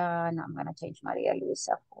 Maria. No, I'm gonna change Maria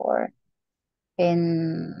Luisa for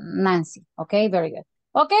and Nancy. Okay, very good.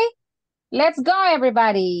 Okay, let's go,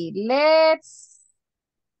 everybody. Let's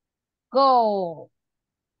go.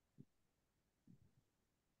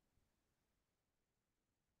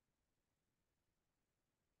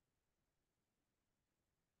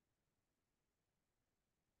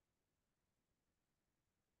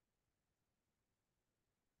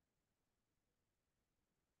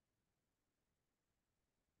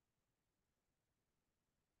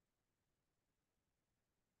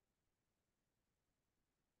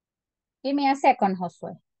 Give me a second,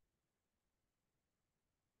 Josué.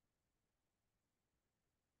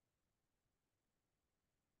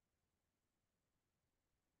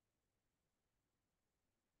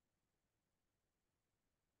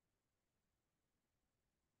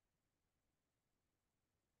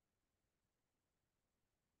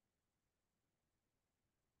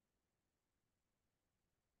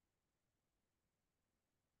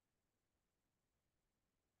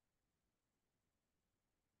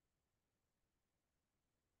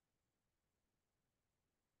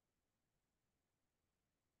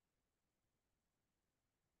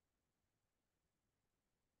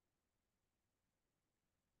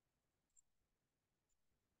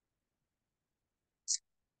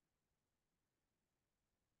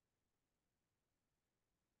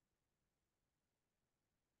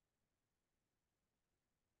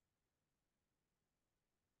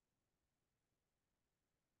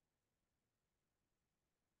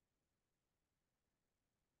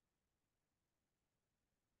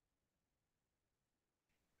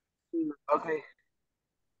 Okay.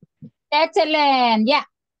 Excellent. Yeah.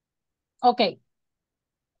 Okay.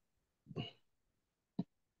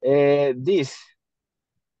 This.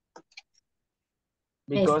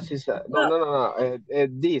 Because it's no.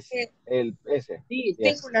 This. El ese.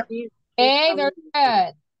 Yes. Hey, very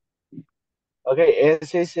good. Okay,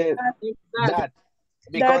 ese is that.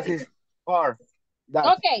 Because it's for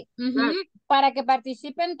that. Okay. Para que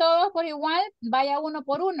participen todos por igual, vaya uno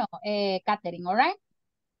por uno, Catherine, all right?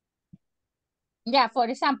 Yeah, for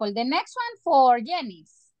example, the next one for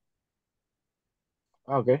Janice.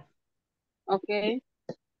 Okay. Okay.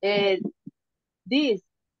 This.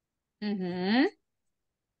 Ujú.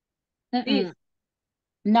 This.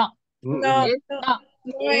 No. No, Esto. No.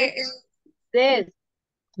 no Es. es. This.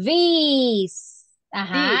 These. This.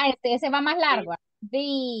 Ajá, ese va más largo.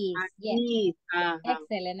 These. Yes. Aquí. Ajá.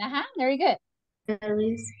 Excellent. Ajá, very good.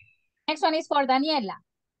 Cherries. Next one is for Daniela.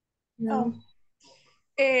 No.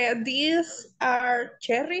 These are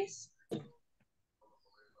cherries.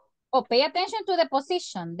 Oh, pay attention to the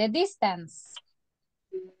position, the distance.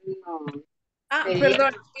 No. Sería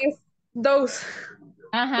Perdón, es those.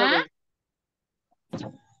 Ajá.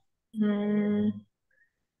 Mm,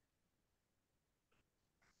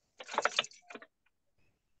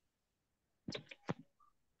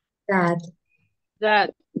 that.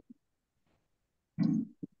 that.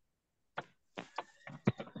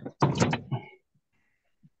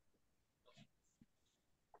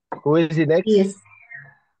 Who is the next? This.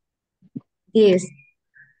 This.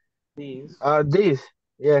 This.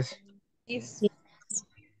 Yes. These.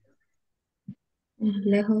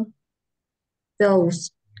 Lejos.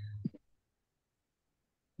 Those.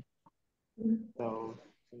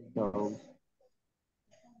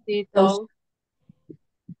 Sí, Those those.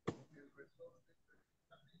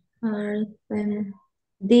 are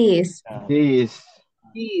this. This.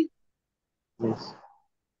 This.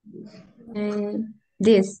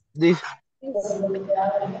 This. This.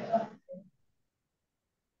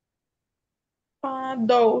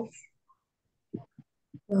 Those.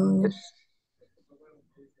 Those.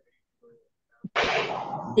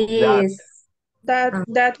 That. This.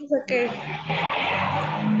 That is okay.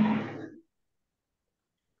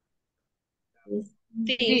 This.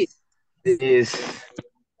 This. These. This.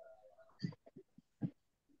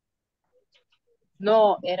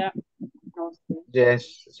 No, era. No sé.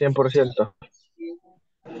 Yes. 100%.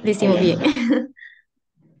 Lo hicimos bien.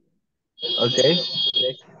 Okay.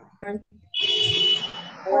 Ahora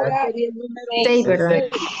Ahora sería el número Seis, ¿verdad?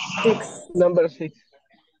 Six. Six. Number 6.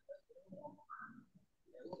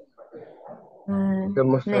 Next.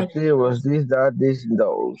 Demonstrative was this, that, this,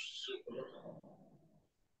 those.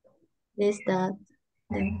 This, that.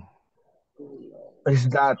 Then Is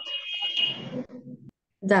that.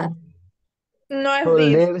 that. no es Who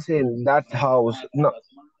this, lives in that house? No.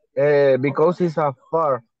 Because it's a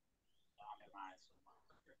far.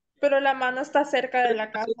 pero la mano está cerca de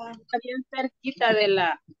la casa. está bien cerquita de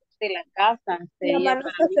la casa. La Sería mano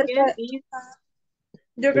para está mí que cerca. sí,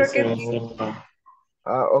 Yo creo que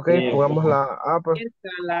Ok, pongamos la A. Pues.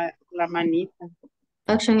 cerca la manita.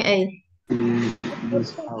 Option A.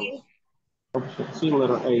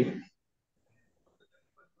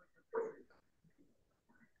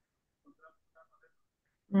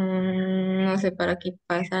 No sé para qué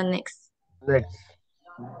pasa next. Next.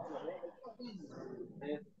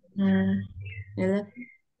 ¿Verdad?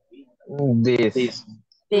 This.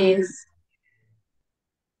 This.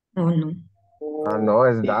 Oh, no. Ah, no,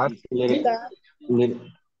 es that. that.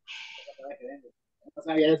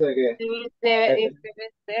 Debe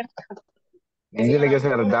ser Tiene que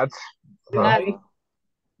ser that. Ajá.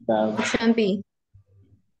 Option B.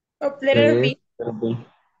 Letter Sí. B.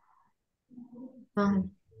 Ajá.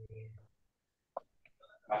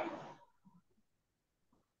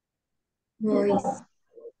 Voice.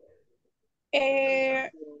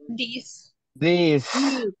 This. This.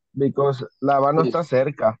 Because la A no está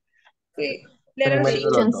cerca. Sí. En Letter medio C. de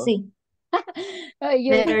los Option dos. C.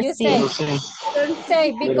 You Letter say, C.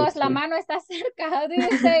 say because la mano está cerca. How do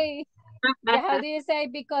you say? How do you say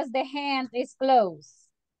because the hand is close?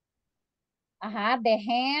 Ajá, the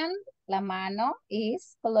hand, la mano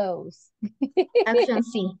is close. Option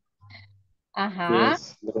C. Ajá.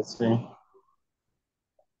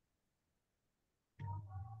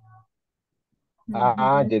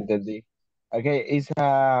 Ah, ya entendí. Okay,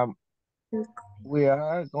 we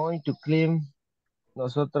are going to clean.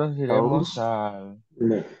 Nosotros iremos a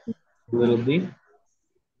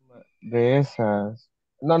de esas.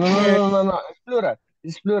 No, no, no, Letter no, no, no. Es plural.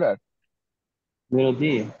 Es plural.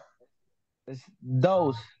 Es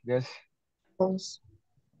those. Yes. those.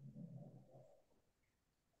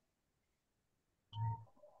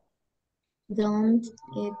 Don't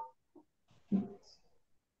eat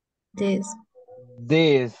this.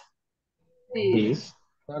 This. sí.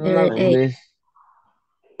 No, no, Letter no. A. This.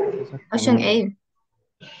 Esa Option comida. A.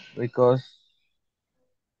 Because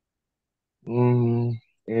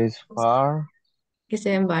it's far. Que se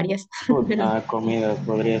ven varias. Pero,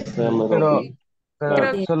 pero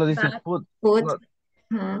Creo que solo dice that. food. Food.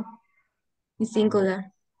 No, Ajá. Y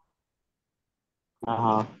singular.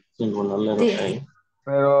 This.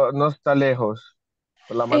 pero no está lejos.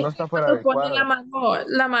 La Es mano que está fuera cuando del pone cuadro.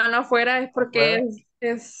 la mano afuera es porque Afuera. es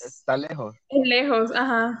Está lejos. Es lejos,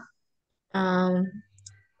 ajá.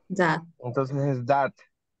 That. Entonces es that.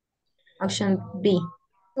 Option B.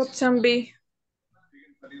 Option B.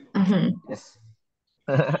 Yes.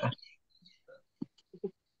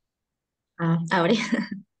 Ahora.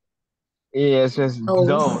 Y eso es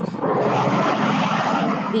those.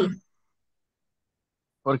 D.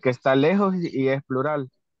 Porque está lejos y es plural.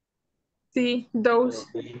 Sí, those.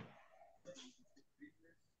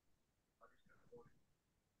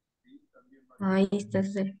 Ahí está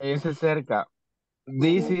cerca. Ese es cerca.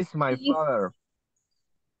 This is my father.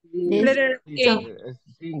 This. Letter A. Es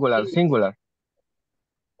singular, singular.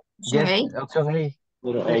 Option Yes, A. opción A.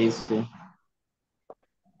 Pero ahí sí.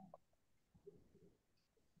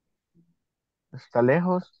 Está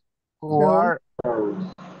lejos. Who Those. are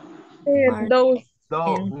Are Those.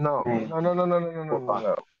 no, and no, no, no, no, no, no, no, no, no,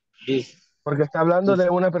 no. This. Porque está hablando de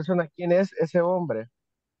una persona. ¿Quién es ese hombre?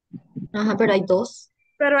 Ajá, pero hay dos.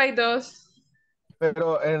 Pero hay dos.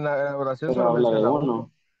 Pero en la oración Pero solo habla de menciona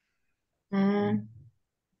uno. uno.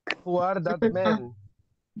 Who are that men?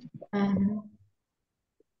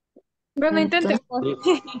 Bueno, intentemos.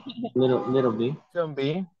 Little B. Opción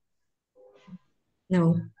B.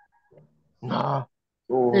 No. No.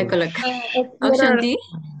 Le coloca. Option Letter, D.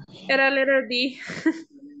 era letter D.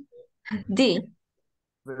 D.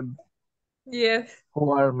 Yes.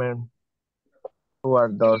 Who are men? Who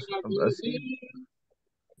are those? Sí.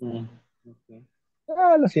 Okay.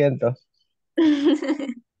 Lo siento.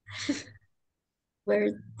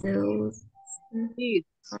 Where those.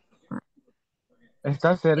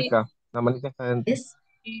 Está cerca. La manita está dentro. This.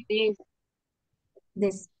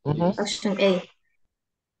 This. Ujú. Option A.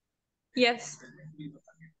 Yes.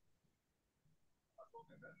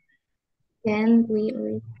 Can we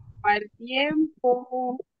read? Al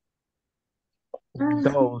tiempo.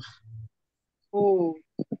 Those.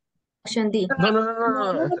 Option D. No, no, no,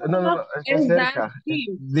 no, No, no, no, no, no, no, no, no. no, está Es that. cerca. Es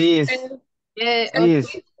Sí. this.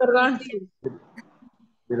 This. Perdón.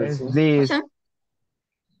 Little Es C. this. Option.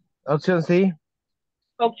 Opción C.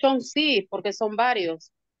 Opción sí, porque son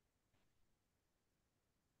varios.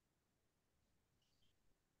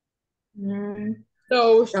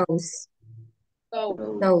 Those. Those. So,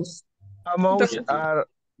 Those. How much Those. are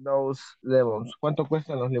those lemons? ¿Cuánto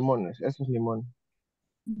cuestan los limones? Esos limones.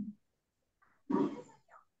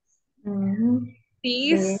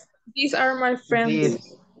 These are my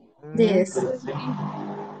friends. This. This.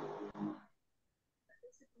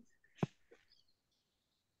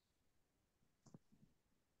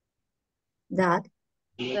 That.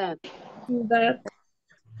 that. That.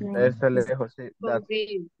 Está lejos, sí. That. Con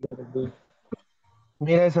B.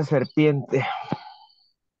 Mira esa serpiente.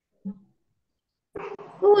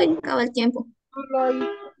 Uy, acaba el tiempo.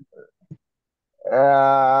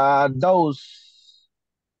 Those.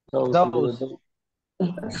 Those.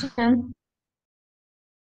 Option.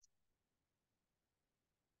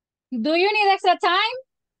 Do you need extra time?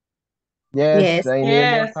 Yes, Yes. I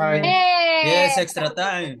need more time. Yes, extra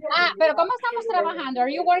time. Pero ¿cómo estamos trabajando?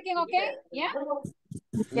 Are you working okay? Yeah?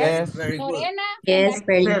 Yes. Very good. Lorena? Yes,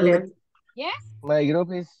 very good. Yes? My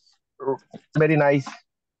group is very nice.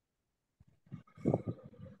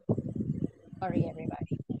 Sorry,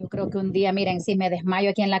 everybody. Yo creo que un día, miren, si me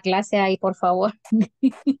desmayo aquí en la clase, ahí, por favor.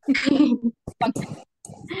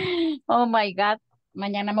 Oh, my God.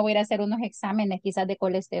 Mañana me voy a ir a hacer unos exámenes, quizás de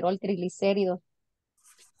colesterol, triglicéridos.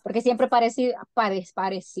 Porque siempre parecido.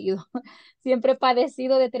 Siempre he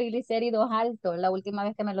padecido de triglicéridos altos. La última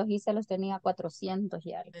vez que me los hice los tenía 400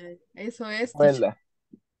 y algo. Eso es, teacher. Buena.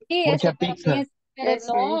 Sí, Mucha pero pizza.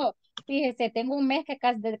 no, fíjese, tengo un mes que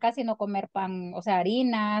de casi no comer pan, o sea,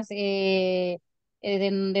 harinas, de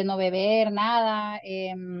no beber nada,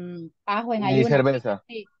 ajo en Ni ayunas. cerveza.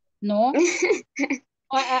 Sí, no,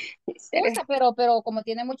 gusta, pero como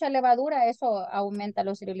tiene mucha levadura, eso aumenta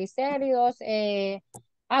los triglicéridos.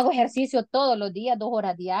 Hago ejercicio todos los días, 2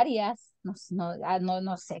 horas diarias. No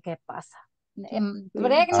sé qué pasa.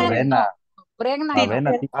 Pregnant, Avena, no. Pregnant, no.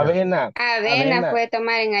 avena, teacher. Avena. Avena puede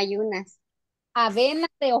tomar en ayunas. Avena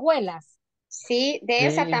de hojuelas. Sí, de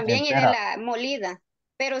esa Sí. también y de Entera, la molida,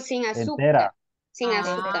 pero sin azúcar. entera. Sin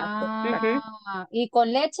azúcar. Ujú. ¿Y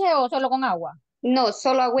con leche o solo con agua? No, solo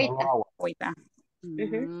Solo agüita. agua. Agüita.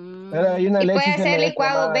 Pero hay una Y puede leche se hacer le debe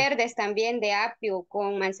licuados tomar. verdes también de apio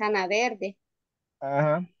con manzana verde.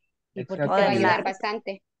 Ajá. ¿Y por qué Te va a será? ayudar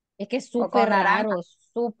bastante. Es que es O súper con naranja. raro,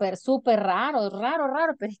 súper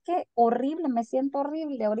raro, pero es que horrible, me siento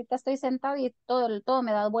horrible. Ahorita estoy sentada y todo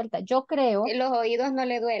me da vuelta. Yo creo, Los oídos no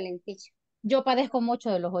le duelen, teacher. yo padezco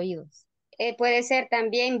mucho de los oídos. puede ser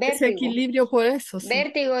también Ese vértigo. equilibrio por eso, sí.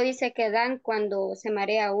 Vértigo dice que dan cuando se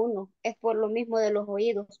marea uno. Es por lo mismo de los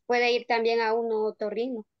oídos. Puede ir también a uno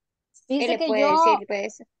otorrino. Él Dice le que puede yo, decir, puede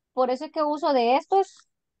ser. por eso es que uso de estos,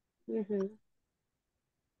 Ujú.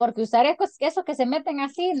 porque usar esos que se meten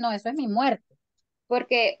así, no, eso es mi muerte.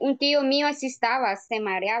 Porque un tío mío así estaba, se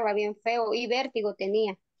mareaba bien feo y vértigo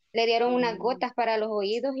tenía. Le dieron unas gotas para los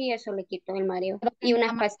oídos y eso le quitó el mareo. Creo que Y mi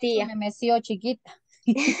unas mamá eso pastillas. me meció chiquita.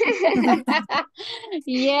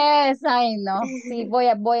 Yes, I know. Sí,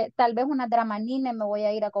 tal vez una dramanina me voy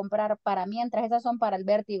a ir a comprar para mientras. Esas son para el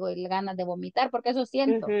vértigo y ganas de vomitar, porque eso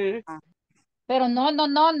siento. Ujú. Pero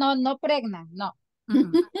no pregna, no.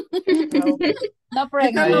 No, No Esa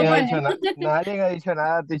pregna. no nadie ha me... dicho nada. Nadie ha dicho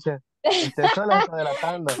nada, teacher. Usted sola está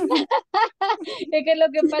delatando. Es que lo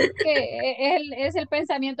que pasa es que es el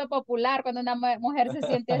pensamiento popular. Cuando una mujer se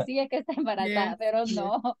siente así es que está embarazada, Yes, pero yes.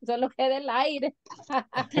 no, solo queda el aire.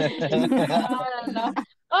 No.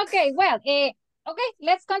 Okay, well, okay,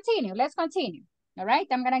 let's continue. Let's continue. All right,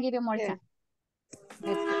 I'm gonna give you more Yeah. time.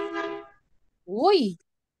 Let's go. Uy,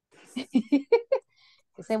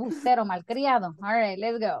 ese bustero malcriado. All right,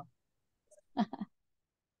 let's go.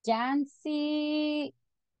 Jancy,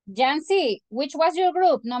 Jancy, which was your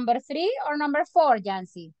group? Number 3 or number 4,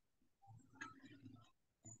 Jancy?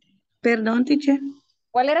 Perdón, teacher.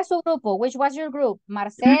 ¿Cuál era su grupo? Which was your group?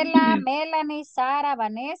 Marcela, Melanie, Sara,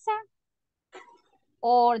 Vanessa,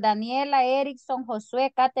 or Daniela, Erickson,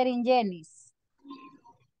 Josué, Catherine, Jenis.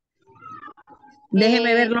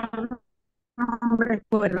 Déjeme ver los nombres.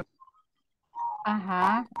 Bueno,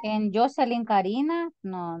 Ajá. En Jocelyn, Karina.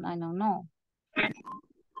 No, I don't know.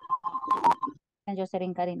 And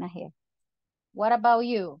Jocelyn, Karina here. What about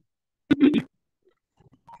you?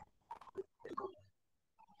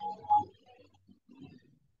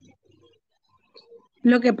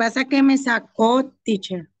 lo que pasa que me sacó,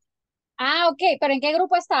 teacher. Ah, ok. ¿Pero en qué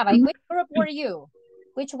grupo estaba? ¿In which group were you?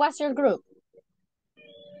 Which was your group?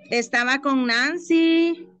 Estaba con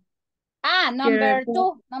Nancy. Ah, que- number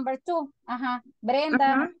 2. Number 2. Ajá.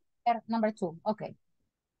 Brenda, Ajá. number 2. Ok.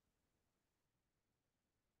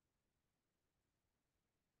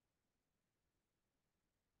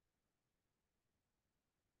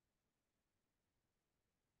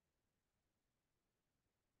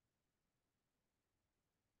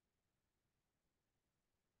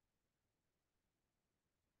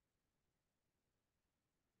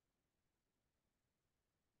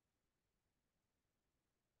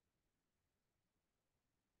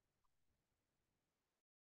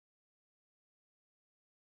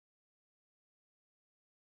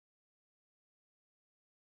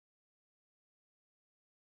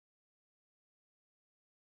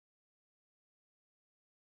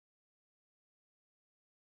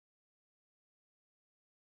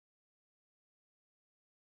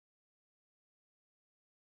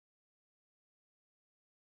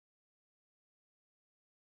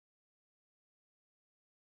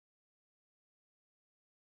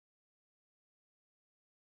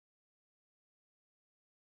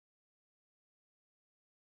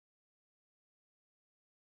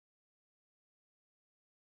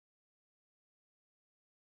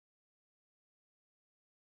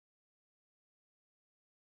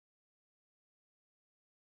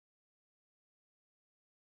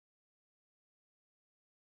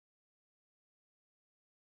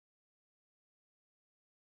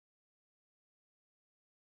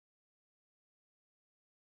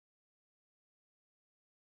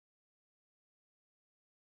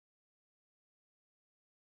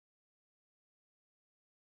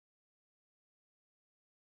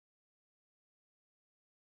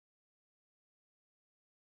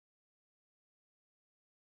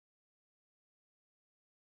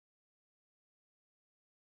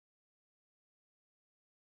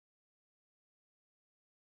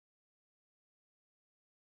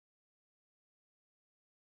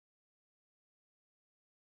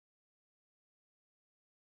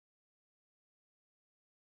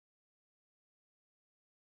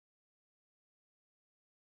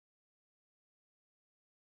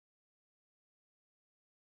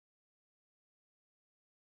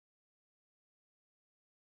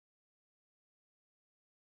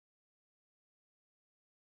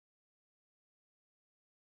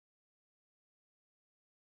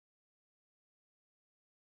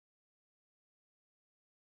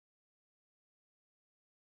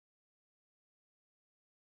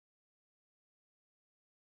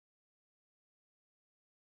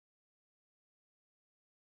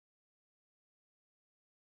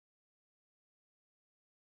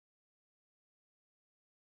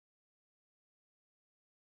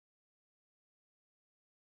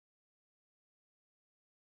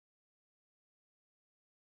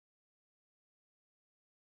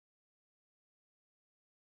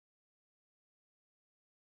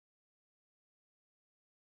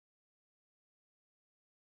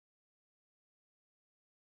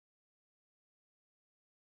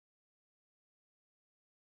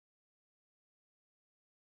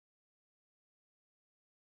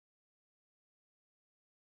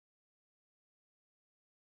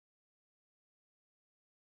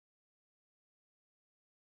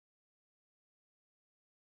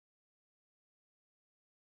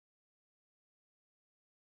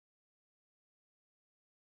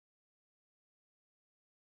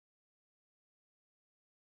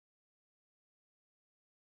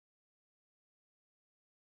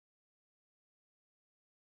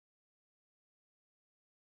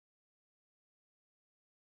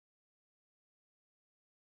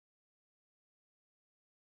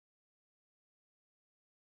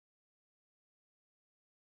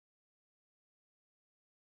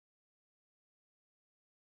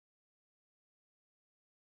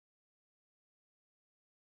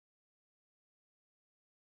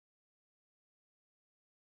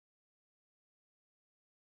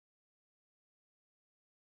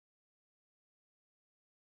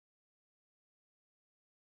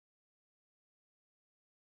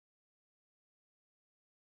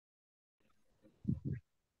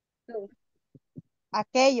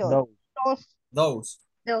 Aquellos. Those. Those.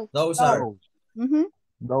 Those are. Ujú.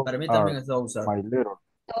 Para mí también es those are.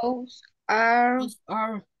 Those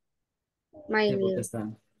are my Sí, porque little.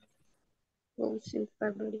 están. Those in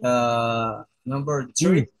February. Number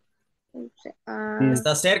 3. Those are,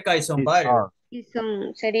 Está cerca y son varios. y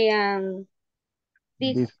son, serían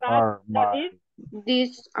these are.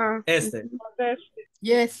 Este.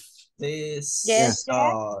 Yes. This Yes.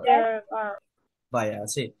 are. Vaya,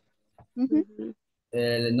 sí. Ujú.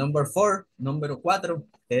 El number 4, número 4,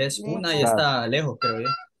 es una y está lejos, creo yo.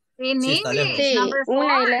 In Sí, está lejos. English, Sí, number 4,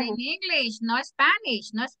 una y in lejos. English, no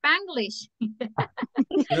Spanish, no Spanglish.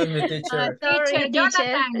 Excuse me, teacher. Teacher Sorry, teacher.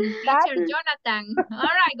 Jonathan. All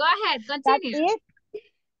right, go ahead, continue.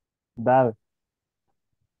 That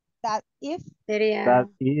Sería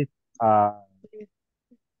is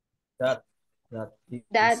That is.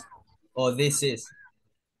 that, Oh, this is.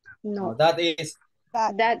 No, no, that is.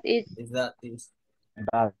 that is, That is.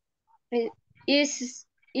 that is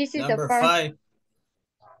the Number first. 5.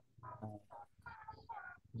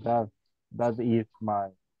 that is my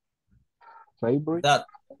favorite. That.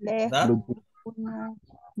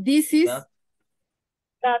 This is.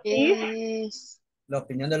 That. Es, La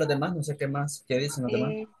opinión de los demás, no sé qué más, qué dicen los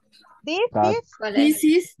demás. ¿cuál This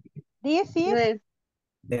es? is.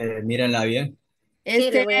 Mírenla bien. Sí, le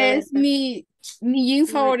Este voy a ver es acá. mi jean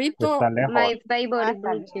favorito. Está lejos. My favorite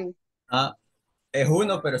blue jean. Ah, es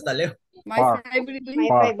uno, pero está lejos. My favorite My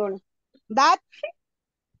jean. favorite. That. Sí,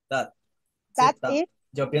 That that.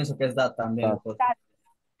 Yo pienso que es that también. That.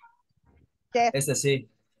 Entonces. Este sí.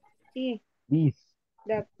 Sí, these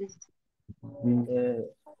that is, Eh,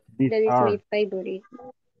 these that is are my favorite.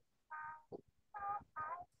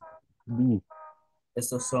 these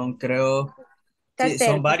estos son, creo. Está Sí, son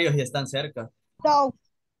cerca. varios y están cerca.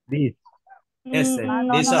 these These are.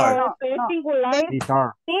 these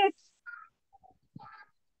are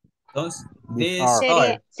Entonces, these these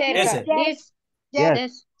are Sería cerca. Ese. This, yes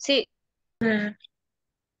this, sí.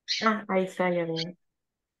 Ahí está, ya bien.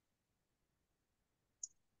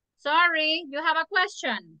 Sorry, you have a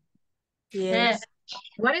question. Yes.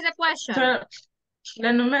 What is the question?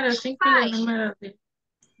 La número 5 y la número 10.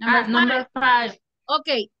 Number 5. Number 5.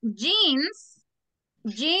 Okay, jeans.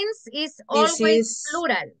 Jeans is This always is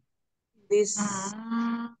plural. this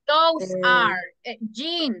Those are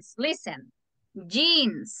jeans. Listen,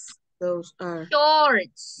 jeans, those are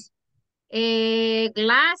shorts,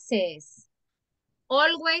 glasses.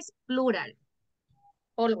 Always plural.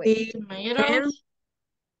 Always. Tomatoes.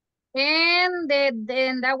 And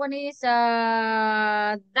then that one is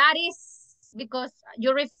that is because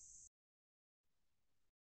you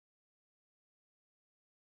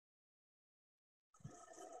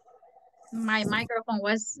my microphone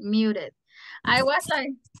was muted. I was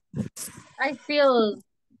like, I feel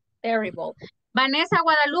terrible. Vanessa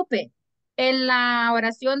Guadalupe, en la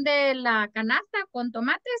oración de la canasta con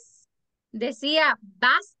tomates, decía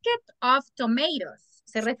basket of tomatoes.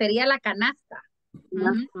 Se refería a la canasta.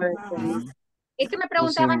 Es que me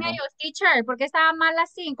preguntaban ellos, teacher, ¿por qué estaba mal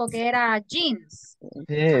las 5? Que era jeans.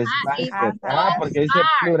 Sí, es basket. Porque dice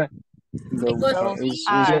plural. Because Is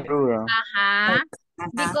jeans. plural. Ajá.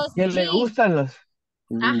 Because ¿Quién le jeans. gustan los?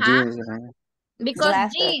 Ajá. Jeans. Because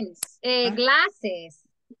jeans, glasses,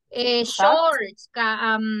 shorts,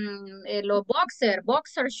 los boxer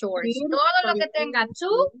shorts, todo lo que tenga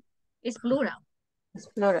to is plural. Es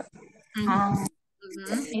plural.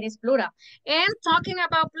 It is plural. And talking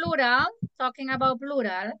about plural,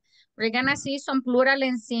 we're gonna see some plural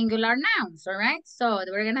and singular nouns, all right? So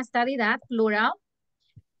we're gonna study that, plural.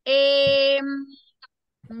 Let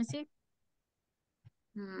me see.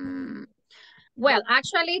 Well,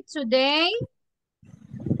 actually today,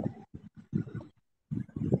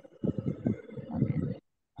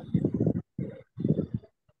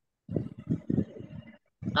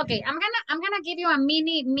 okay, I'm gonna give you a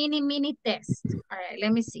mini test. All right,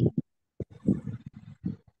 let me see.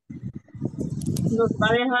 Nos va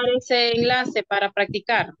a dejar ese enlace para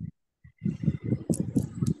practicar.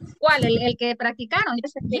 ¿Cuál? El que practicaron?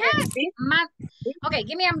 Yes. Okay,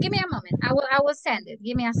 give me a moment. I will send it.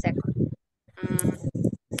 Give me a second.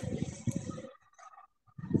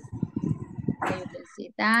 Okay, you can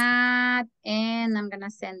see that, and I'm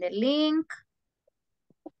gonna send the link.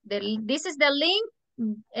 This is the link.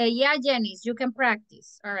 Yeah, Janice, you can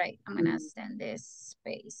practice. All right, I'm gonna send this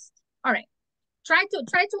paste. All right, try to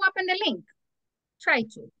open the link. Try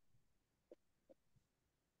to.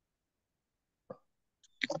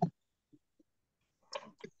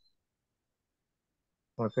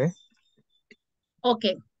 Okay.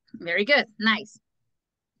 Okay, very good, nice.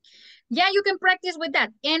 Yeah, you can practice with that.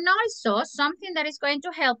 And also, something that is going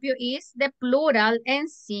to help you is the plural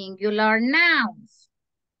and singular nouns.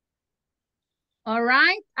 All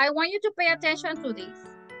right? I want you to pay attention to this.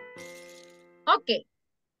 Okay.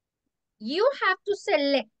 You have to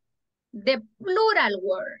select the plural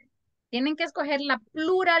word. Tienen que escoger la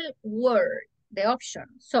plural word, the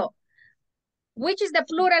option. So, which is the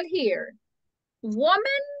plural here?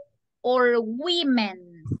 Woman or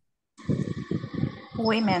women?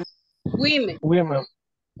 Women. Women. Women.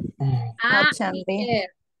 Option B.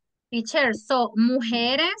 Teacher. So,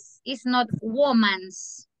 mujeres is not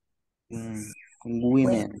womans.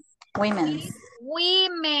 Women. Women.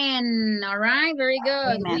 Women. All right, very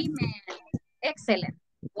good. Women. Excellent.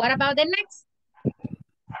 What about the next?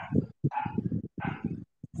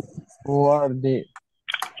 Who are the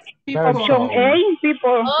Option A,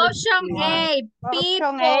 people. Option A, Option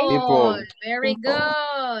people. A. People. Very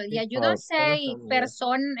good. Yeah, you don't say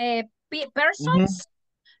persons,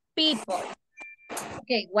 people.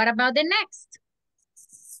 Okay, what about the next?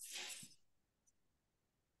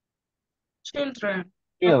 Children.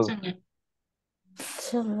 Children.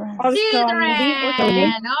 Option A.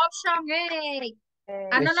 Children. Option B. Children.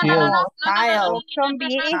 Option A. No. Child. Option B.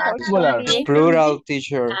 Plural. Option B. Plural,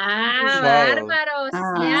 teacher. Ah, bárbaros.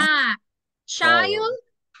 Ah. Yeah. Child,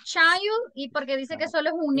 y porque dice que solo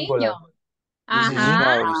es un niño. This is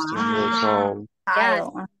child, single soul. Yes,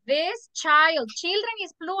 Child. this child. Children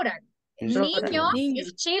is plural. Niño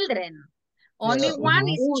is children. Only one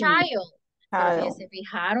is child. Pero se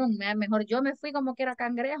fijaron, mejor yo me fui como que era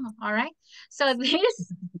cangrejo. All right. So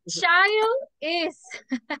this child is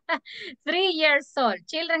 3 years old.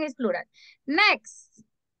 Children is plural. Next.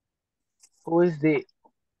 Who is the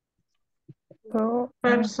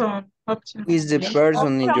Person. Option Is the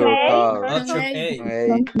person in Option your A. car? Option A.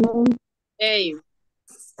 A. A.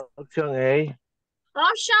 option A?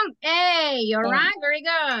 Option A. All right. Very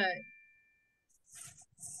good.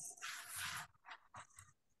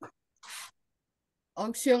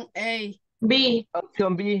 Option A. B.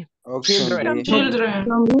 Option B. Option Children. B. Children.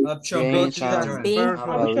 Option B, James teacher. and B.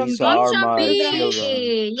 Elisa are my B.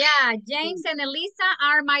 children. Yeah, James and Elisa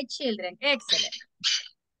are my children. Excellent.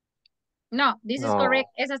 No, this is correct.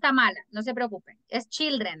 Esa está mala. No se preocupen. Es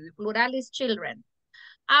children. Plural is children.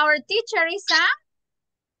 Our teacher is a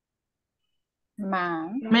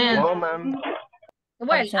Man. Woman.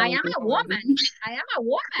 well, Option I am B. a woman. I am a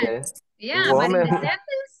woman. Yes. Yeah, but in the Woman.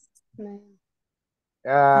 sentence,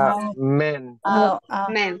 Men.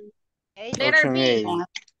 Men. letter Option B. A.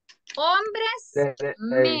 Hombres,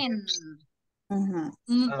 men. Man.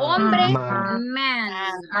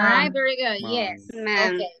 Man. All right, very good. Man. Yes.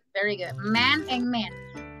 Man. Okay, very good. Man and men.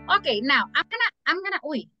 Okay, now I'm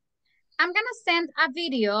gonna send a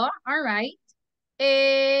video. All right.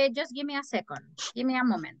 Just give me a second. Give me a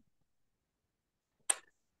moment.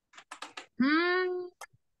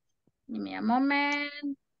 Give me a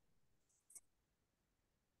moment.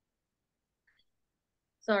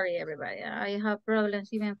 Sorry, everybody. I have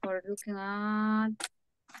problems even for looking at.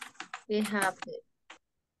 We have it.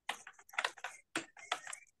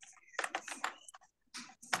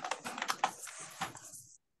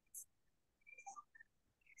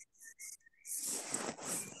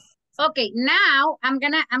 Okay, now I'm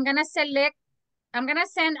gonna send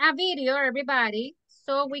a video, everybody,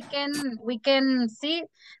 so we can see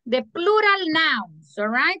the plural nouns. All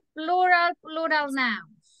right, plural nouns.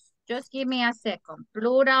 Just give me a second.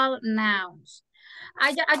 Plural nouns.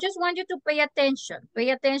 I just want you to pay attention. Pay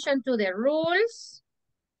attention to the rules.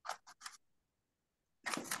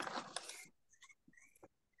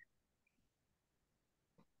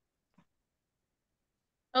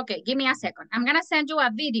 Okay, give me a second. I'm gonna send you a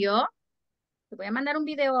video. Te voy a mandar un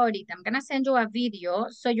video ahorita. I'm gonna send you a video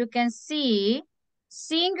so you can see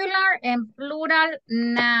singular and plural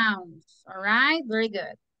nouns. All right, very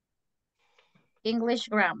good. English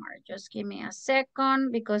grammar. Just give me a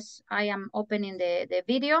second because I am opening the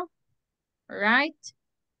video. All right.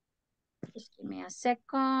 Just give me a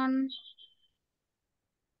second.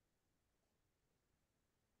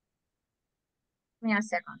 Give me a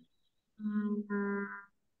second.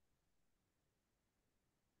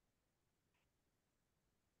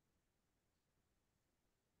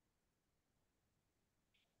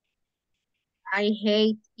 I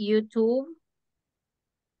hate YouTube.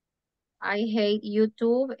 I hate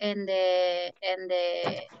YouTube and the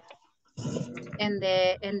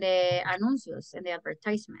anuncios and the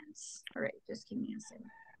advertisements. All right, just give me a second.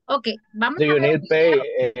 Okay, vamos Do a you ver need pay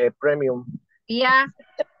premium? Yeah,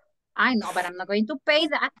 I know, but I'm not going to pay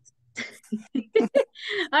that.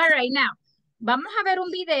 All right, now, vamos a ver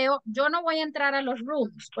un video. Yo no voy a entrar a los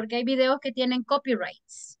rooms porque hay videos que tienen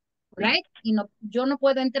copyrights. right? Y no, yo no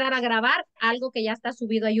puedo entrar a grabar algo que ya está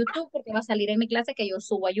subido a YouTube porque va a salir en mi clase que yo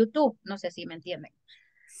subo a YouTube. No sé si me entienden.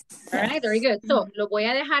 All right, very good. So, lo voy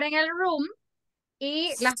a dejar en el room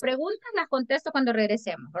y las preguntas las contesto cuando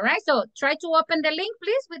regresemos. All right, so try to open the link,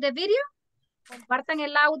 please, with the video. Compartan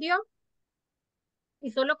el audio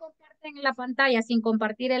y solo comparten la pantalla sin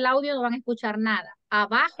compartir el audio, no van a escuchar nada.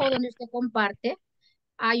 Abajo donde usted comparte,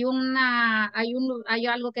 hay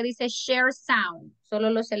algo que dice share sound. Solo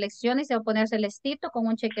lo selecciona y se va a poner celestito con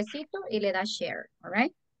un chequecito y le da share. All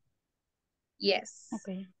right? Yes.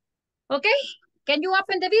 Okay. Okay. Can you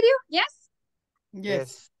open the video? Yes?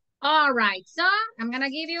 Yes. All right. So, I'm going to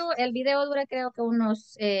give you, el video dura creo que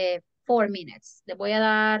unos 4 minutes. Le voy a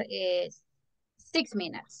dar 6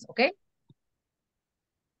 minutes. Okay?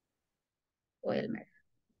 Wilmer.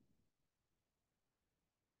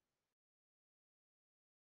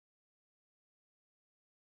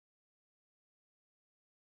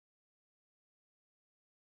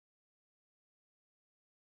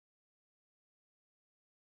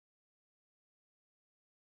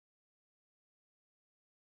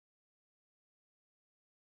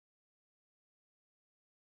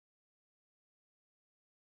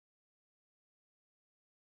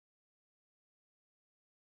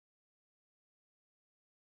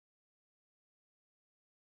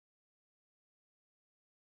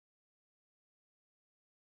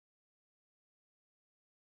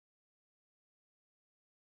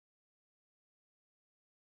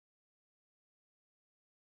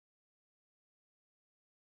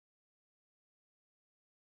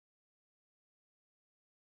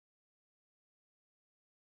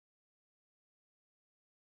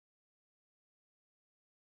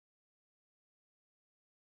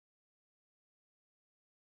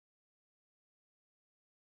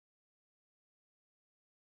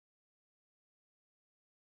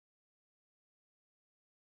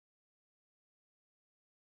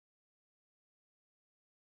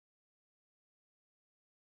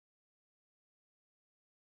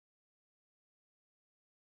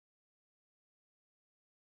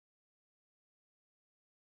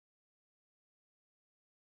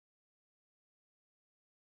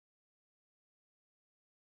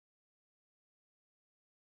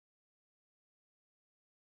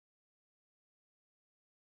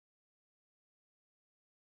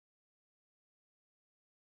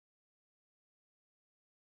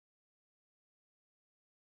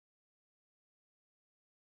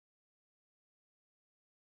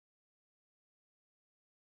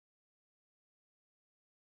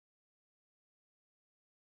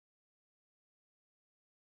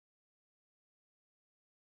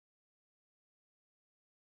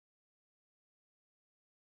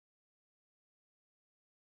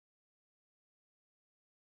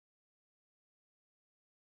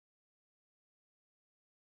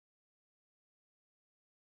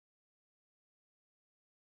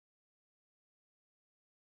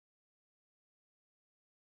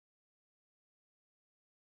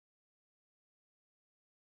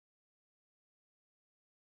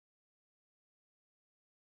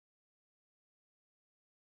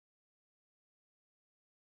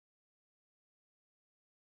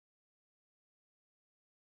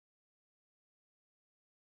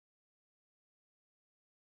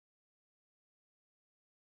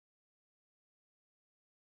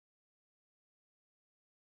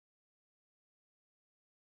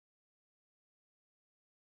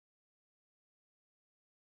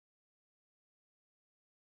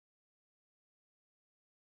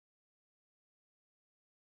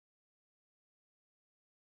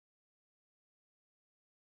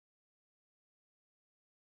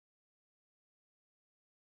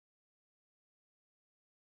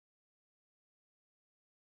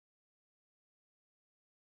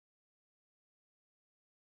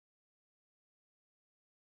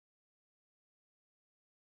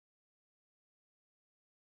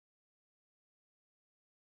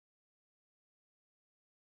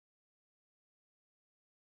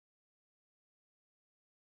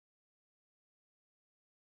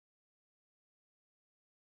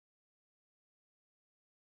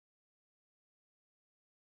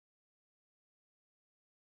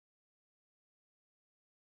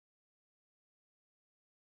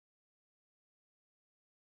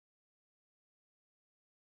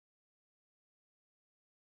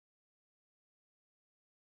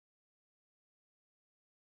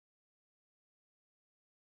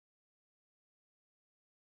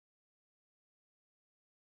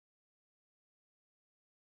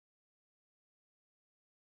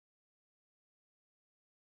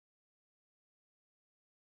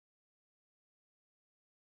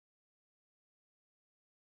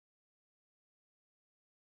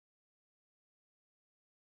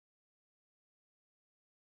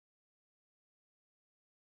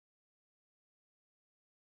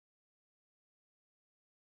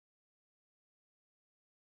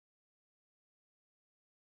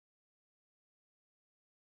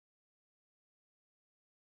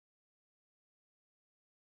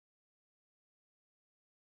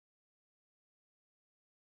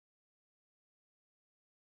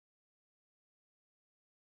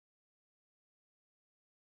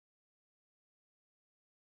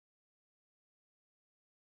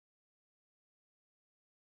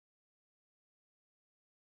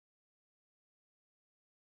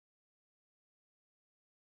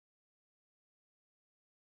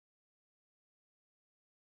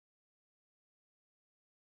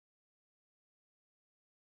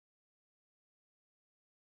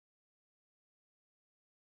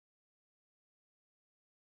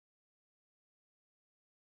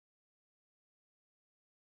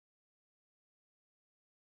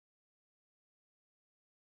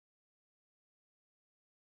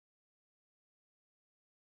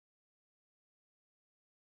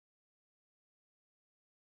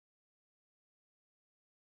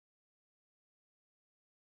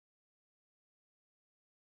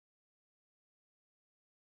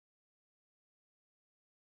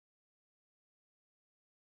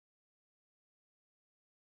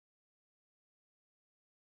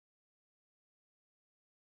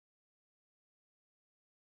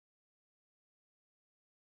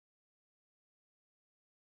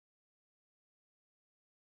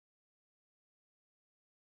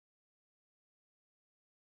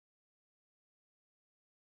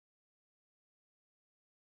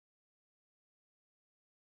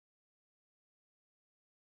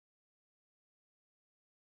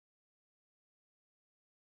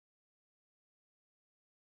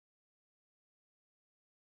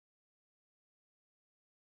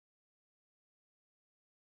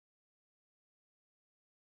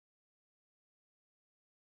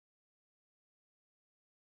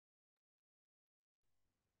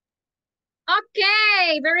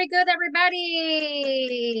 Okay, very good,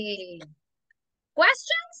 everybody.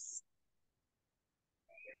 Questions?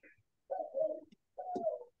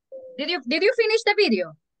 Did you finish the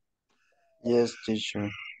video? Yes, teacher.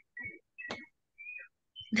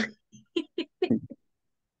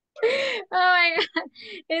 Oh my God.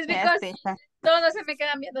 It's because Yes, todos se me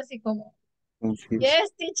quedan viendo así como, Confused.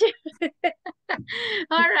 yes, teacher.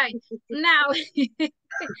 All right. Now,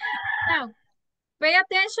 now, pay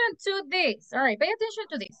attention to this. All right, pay attention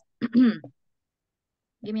to this.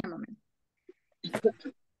 Give me a moment.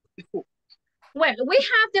 Well, we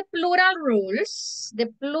have the plural rules,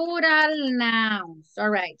 the plural nouns.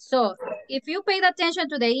 All right, so if you paid attention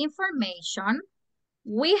to the information,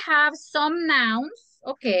 we have some nouns,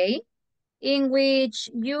 okay, in which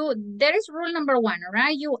there is rule number 1, all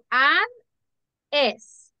right? You add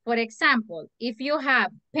S. For example, if you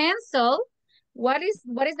have pencil, what is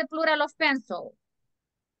the plural of pencil?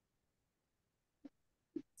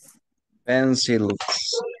 Pencils.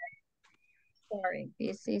 Sorry,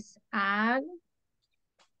 this is add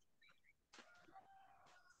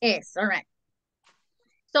S, all right.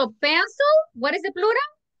 So pencil, what is the plural?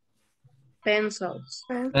 Pencils.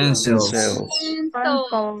 Pencils.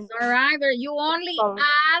 All right, but you only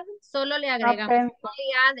add, solo le agregamos, only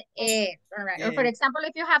add S, all right. Or for example,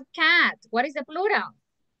 if you have cat, what is the plural?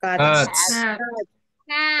 Cats.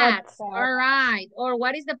 Cats, all right. Or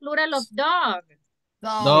what is the plural of dog?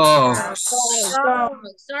 Dogs.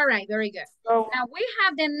 Dogs, all right, very good. Now we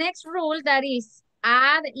have the next rule that is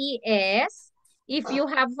add ES. If you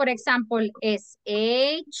have, for example,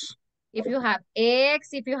 SH, if you have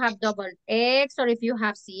X, if you have double X, or if you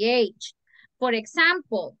have CH. For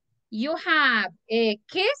example, you have a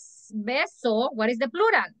kiss, beso, what is the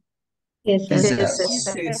plural? Kisses.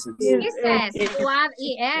 Kisses, you add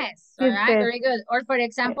ES, all right, very good. Or for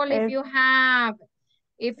example, if you have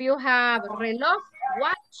reloj,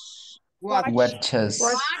 watch. Watches.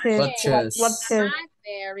 Watches. Right,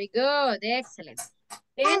 very good, excellent.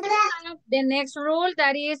 Then we have the next rule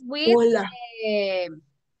that is with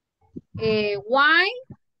Y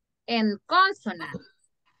and consonant.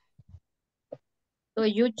 So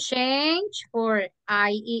you change for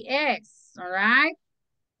IES, all right?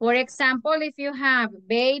 For example, if you have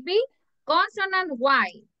baby, consonant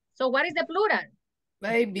Y. So what is the plural?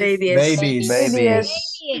 Babies. Babies. Babies,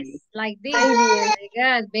 like this. Very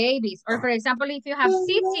good, babies. Or for example, if you have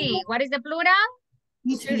city, what is the plural?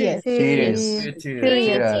 Cities.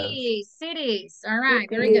 Cities. All right,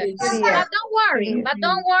 very good. But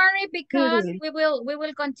don't worry because we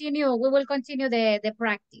will continue the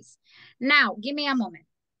practice. Now, give me a moment.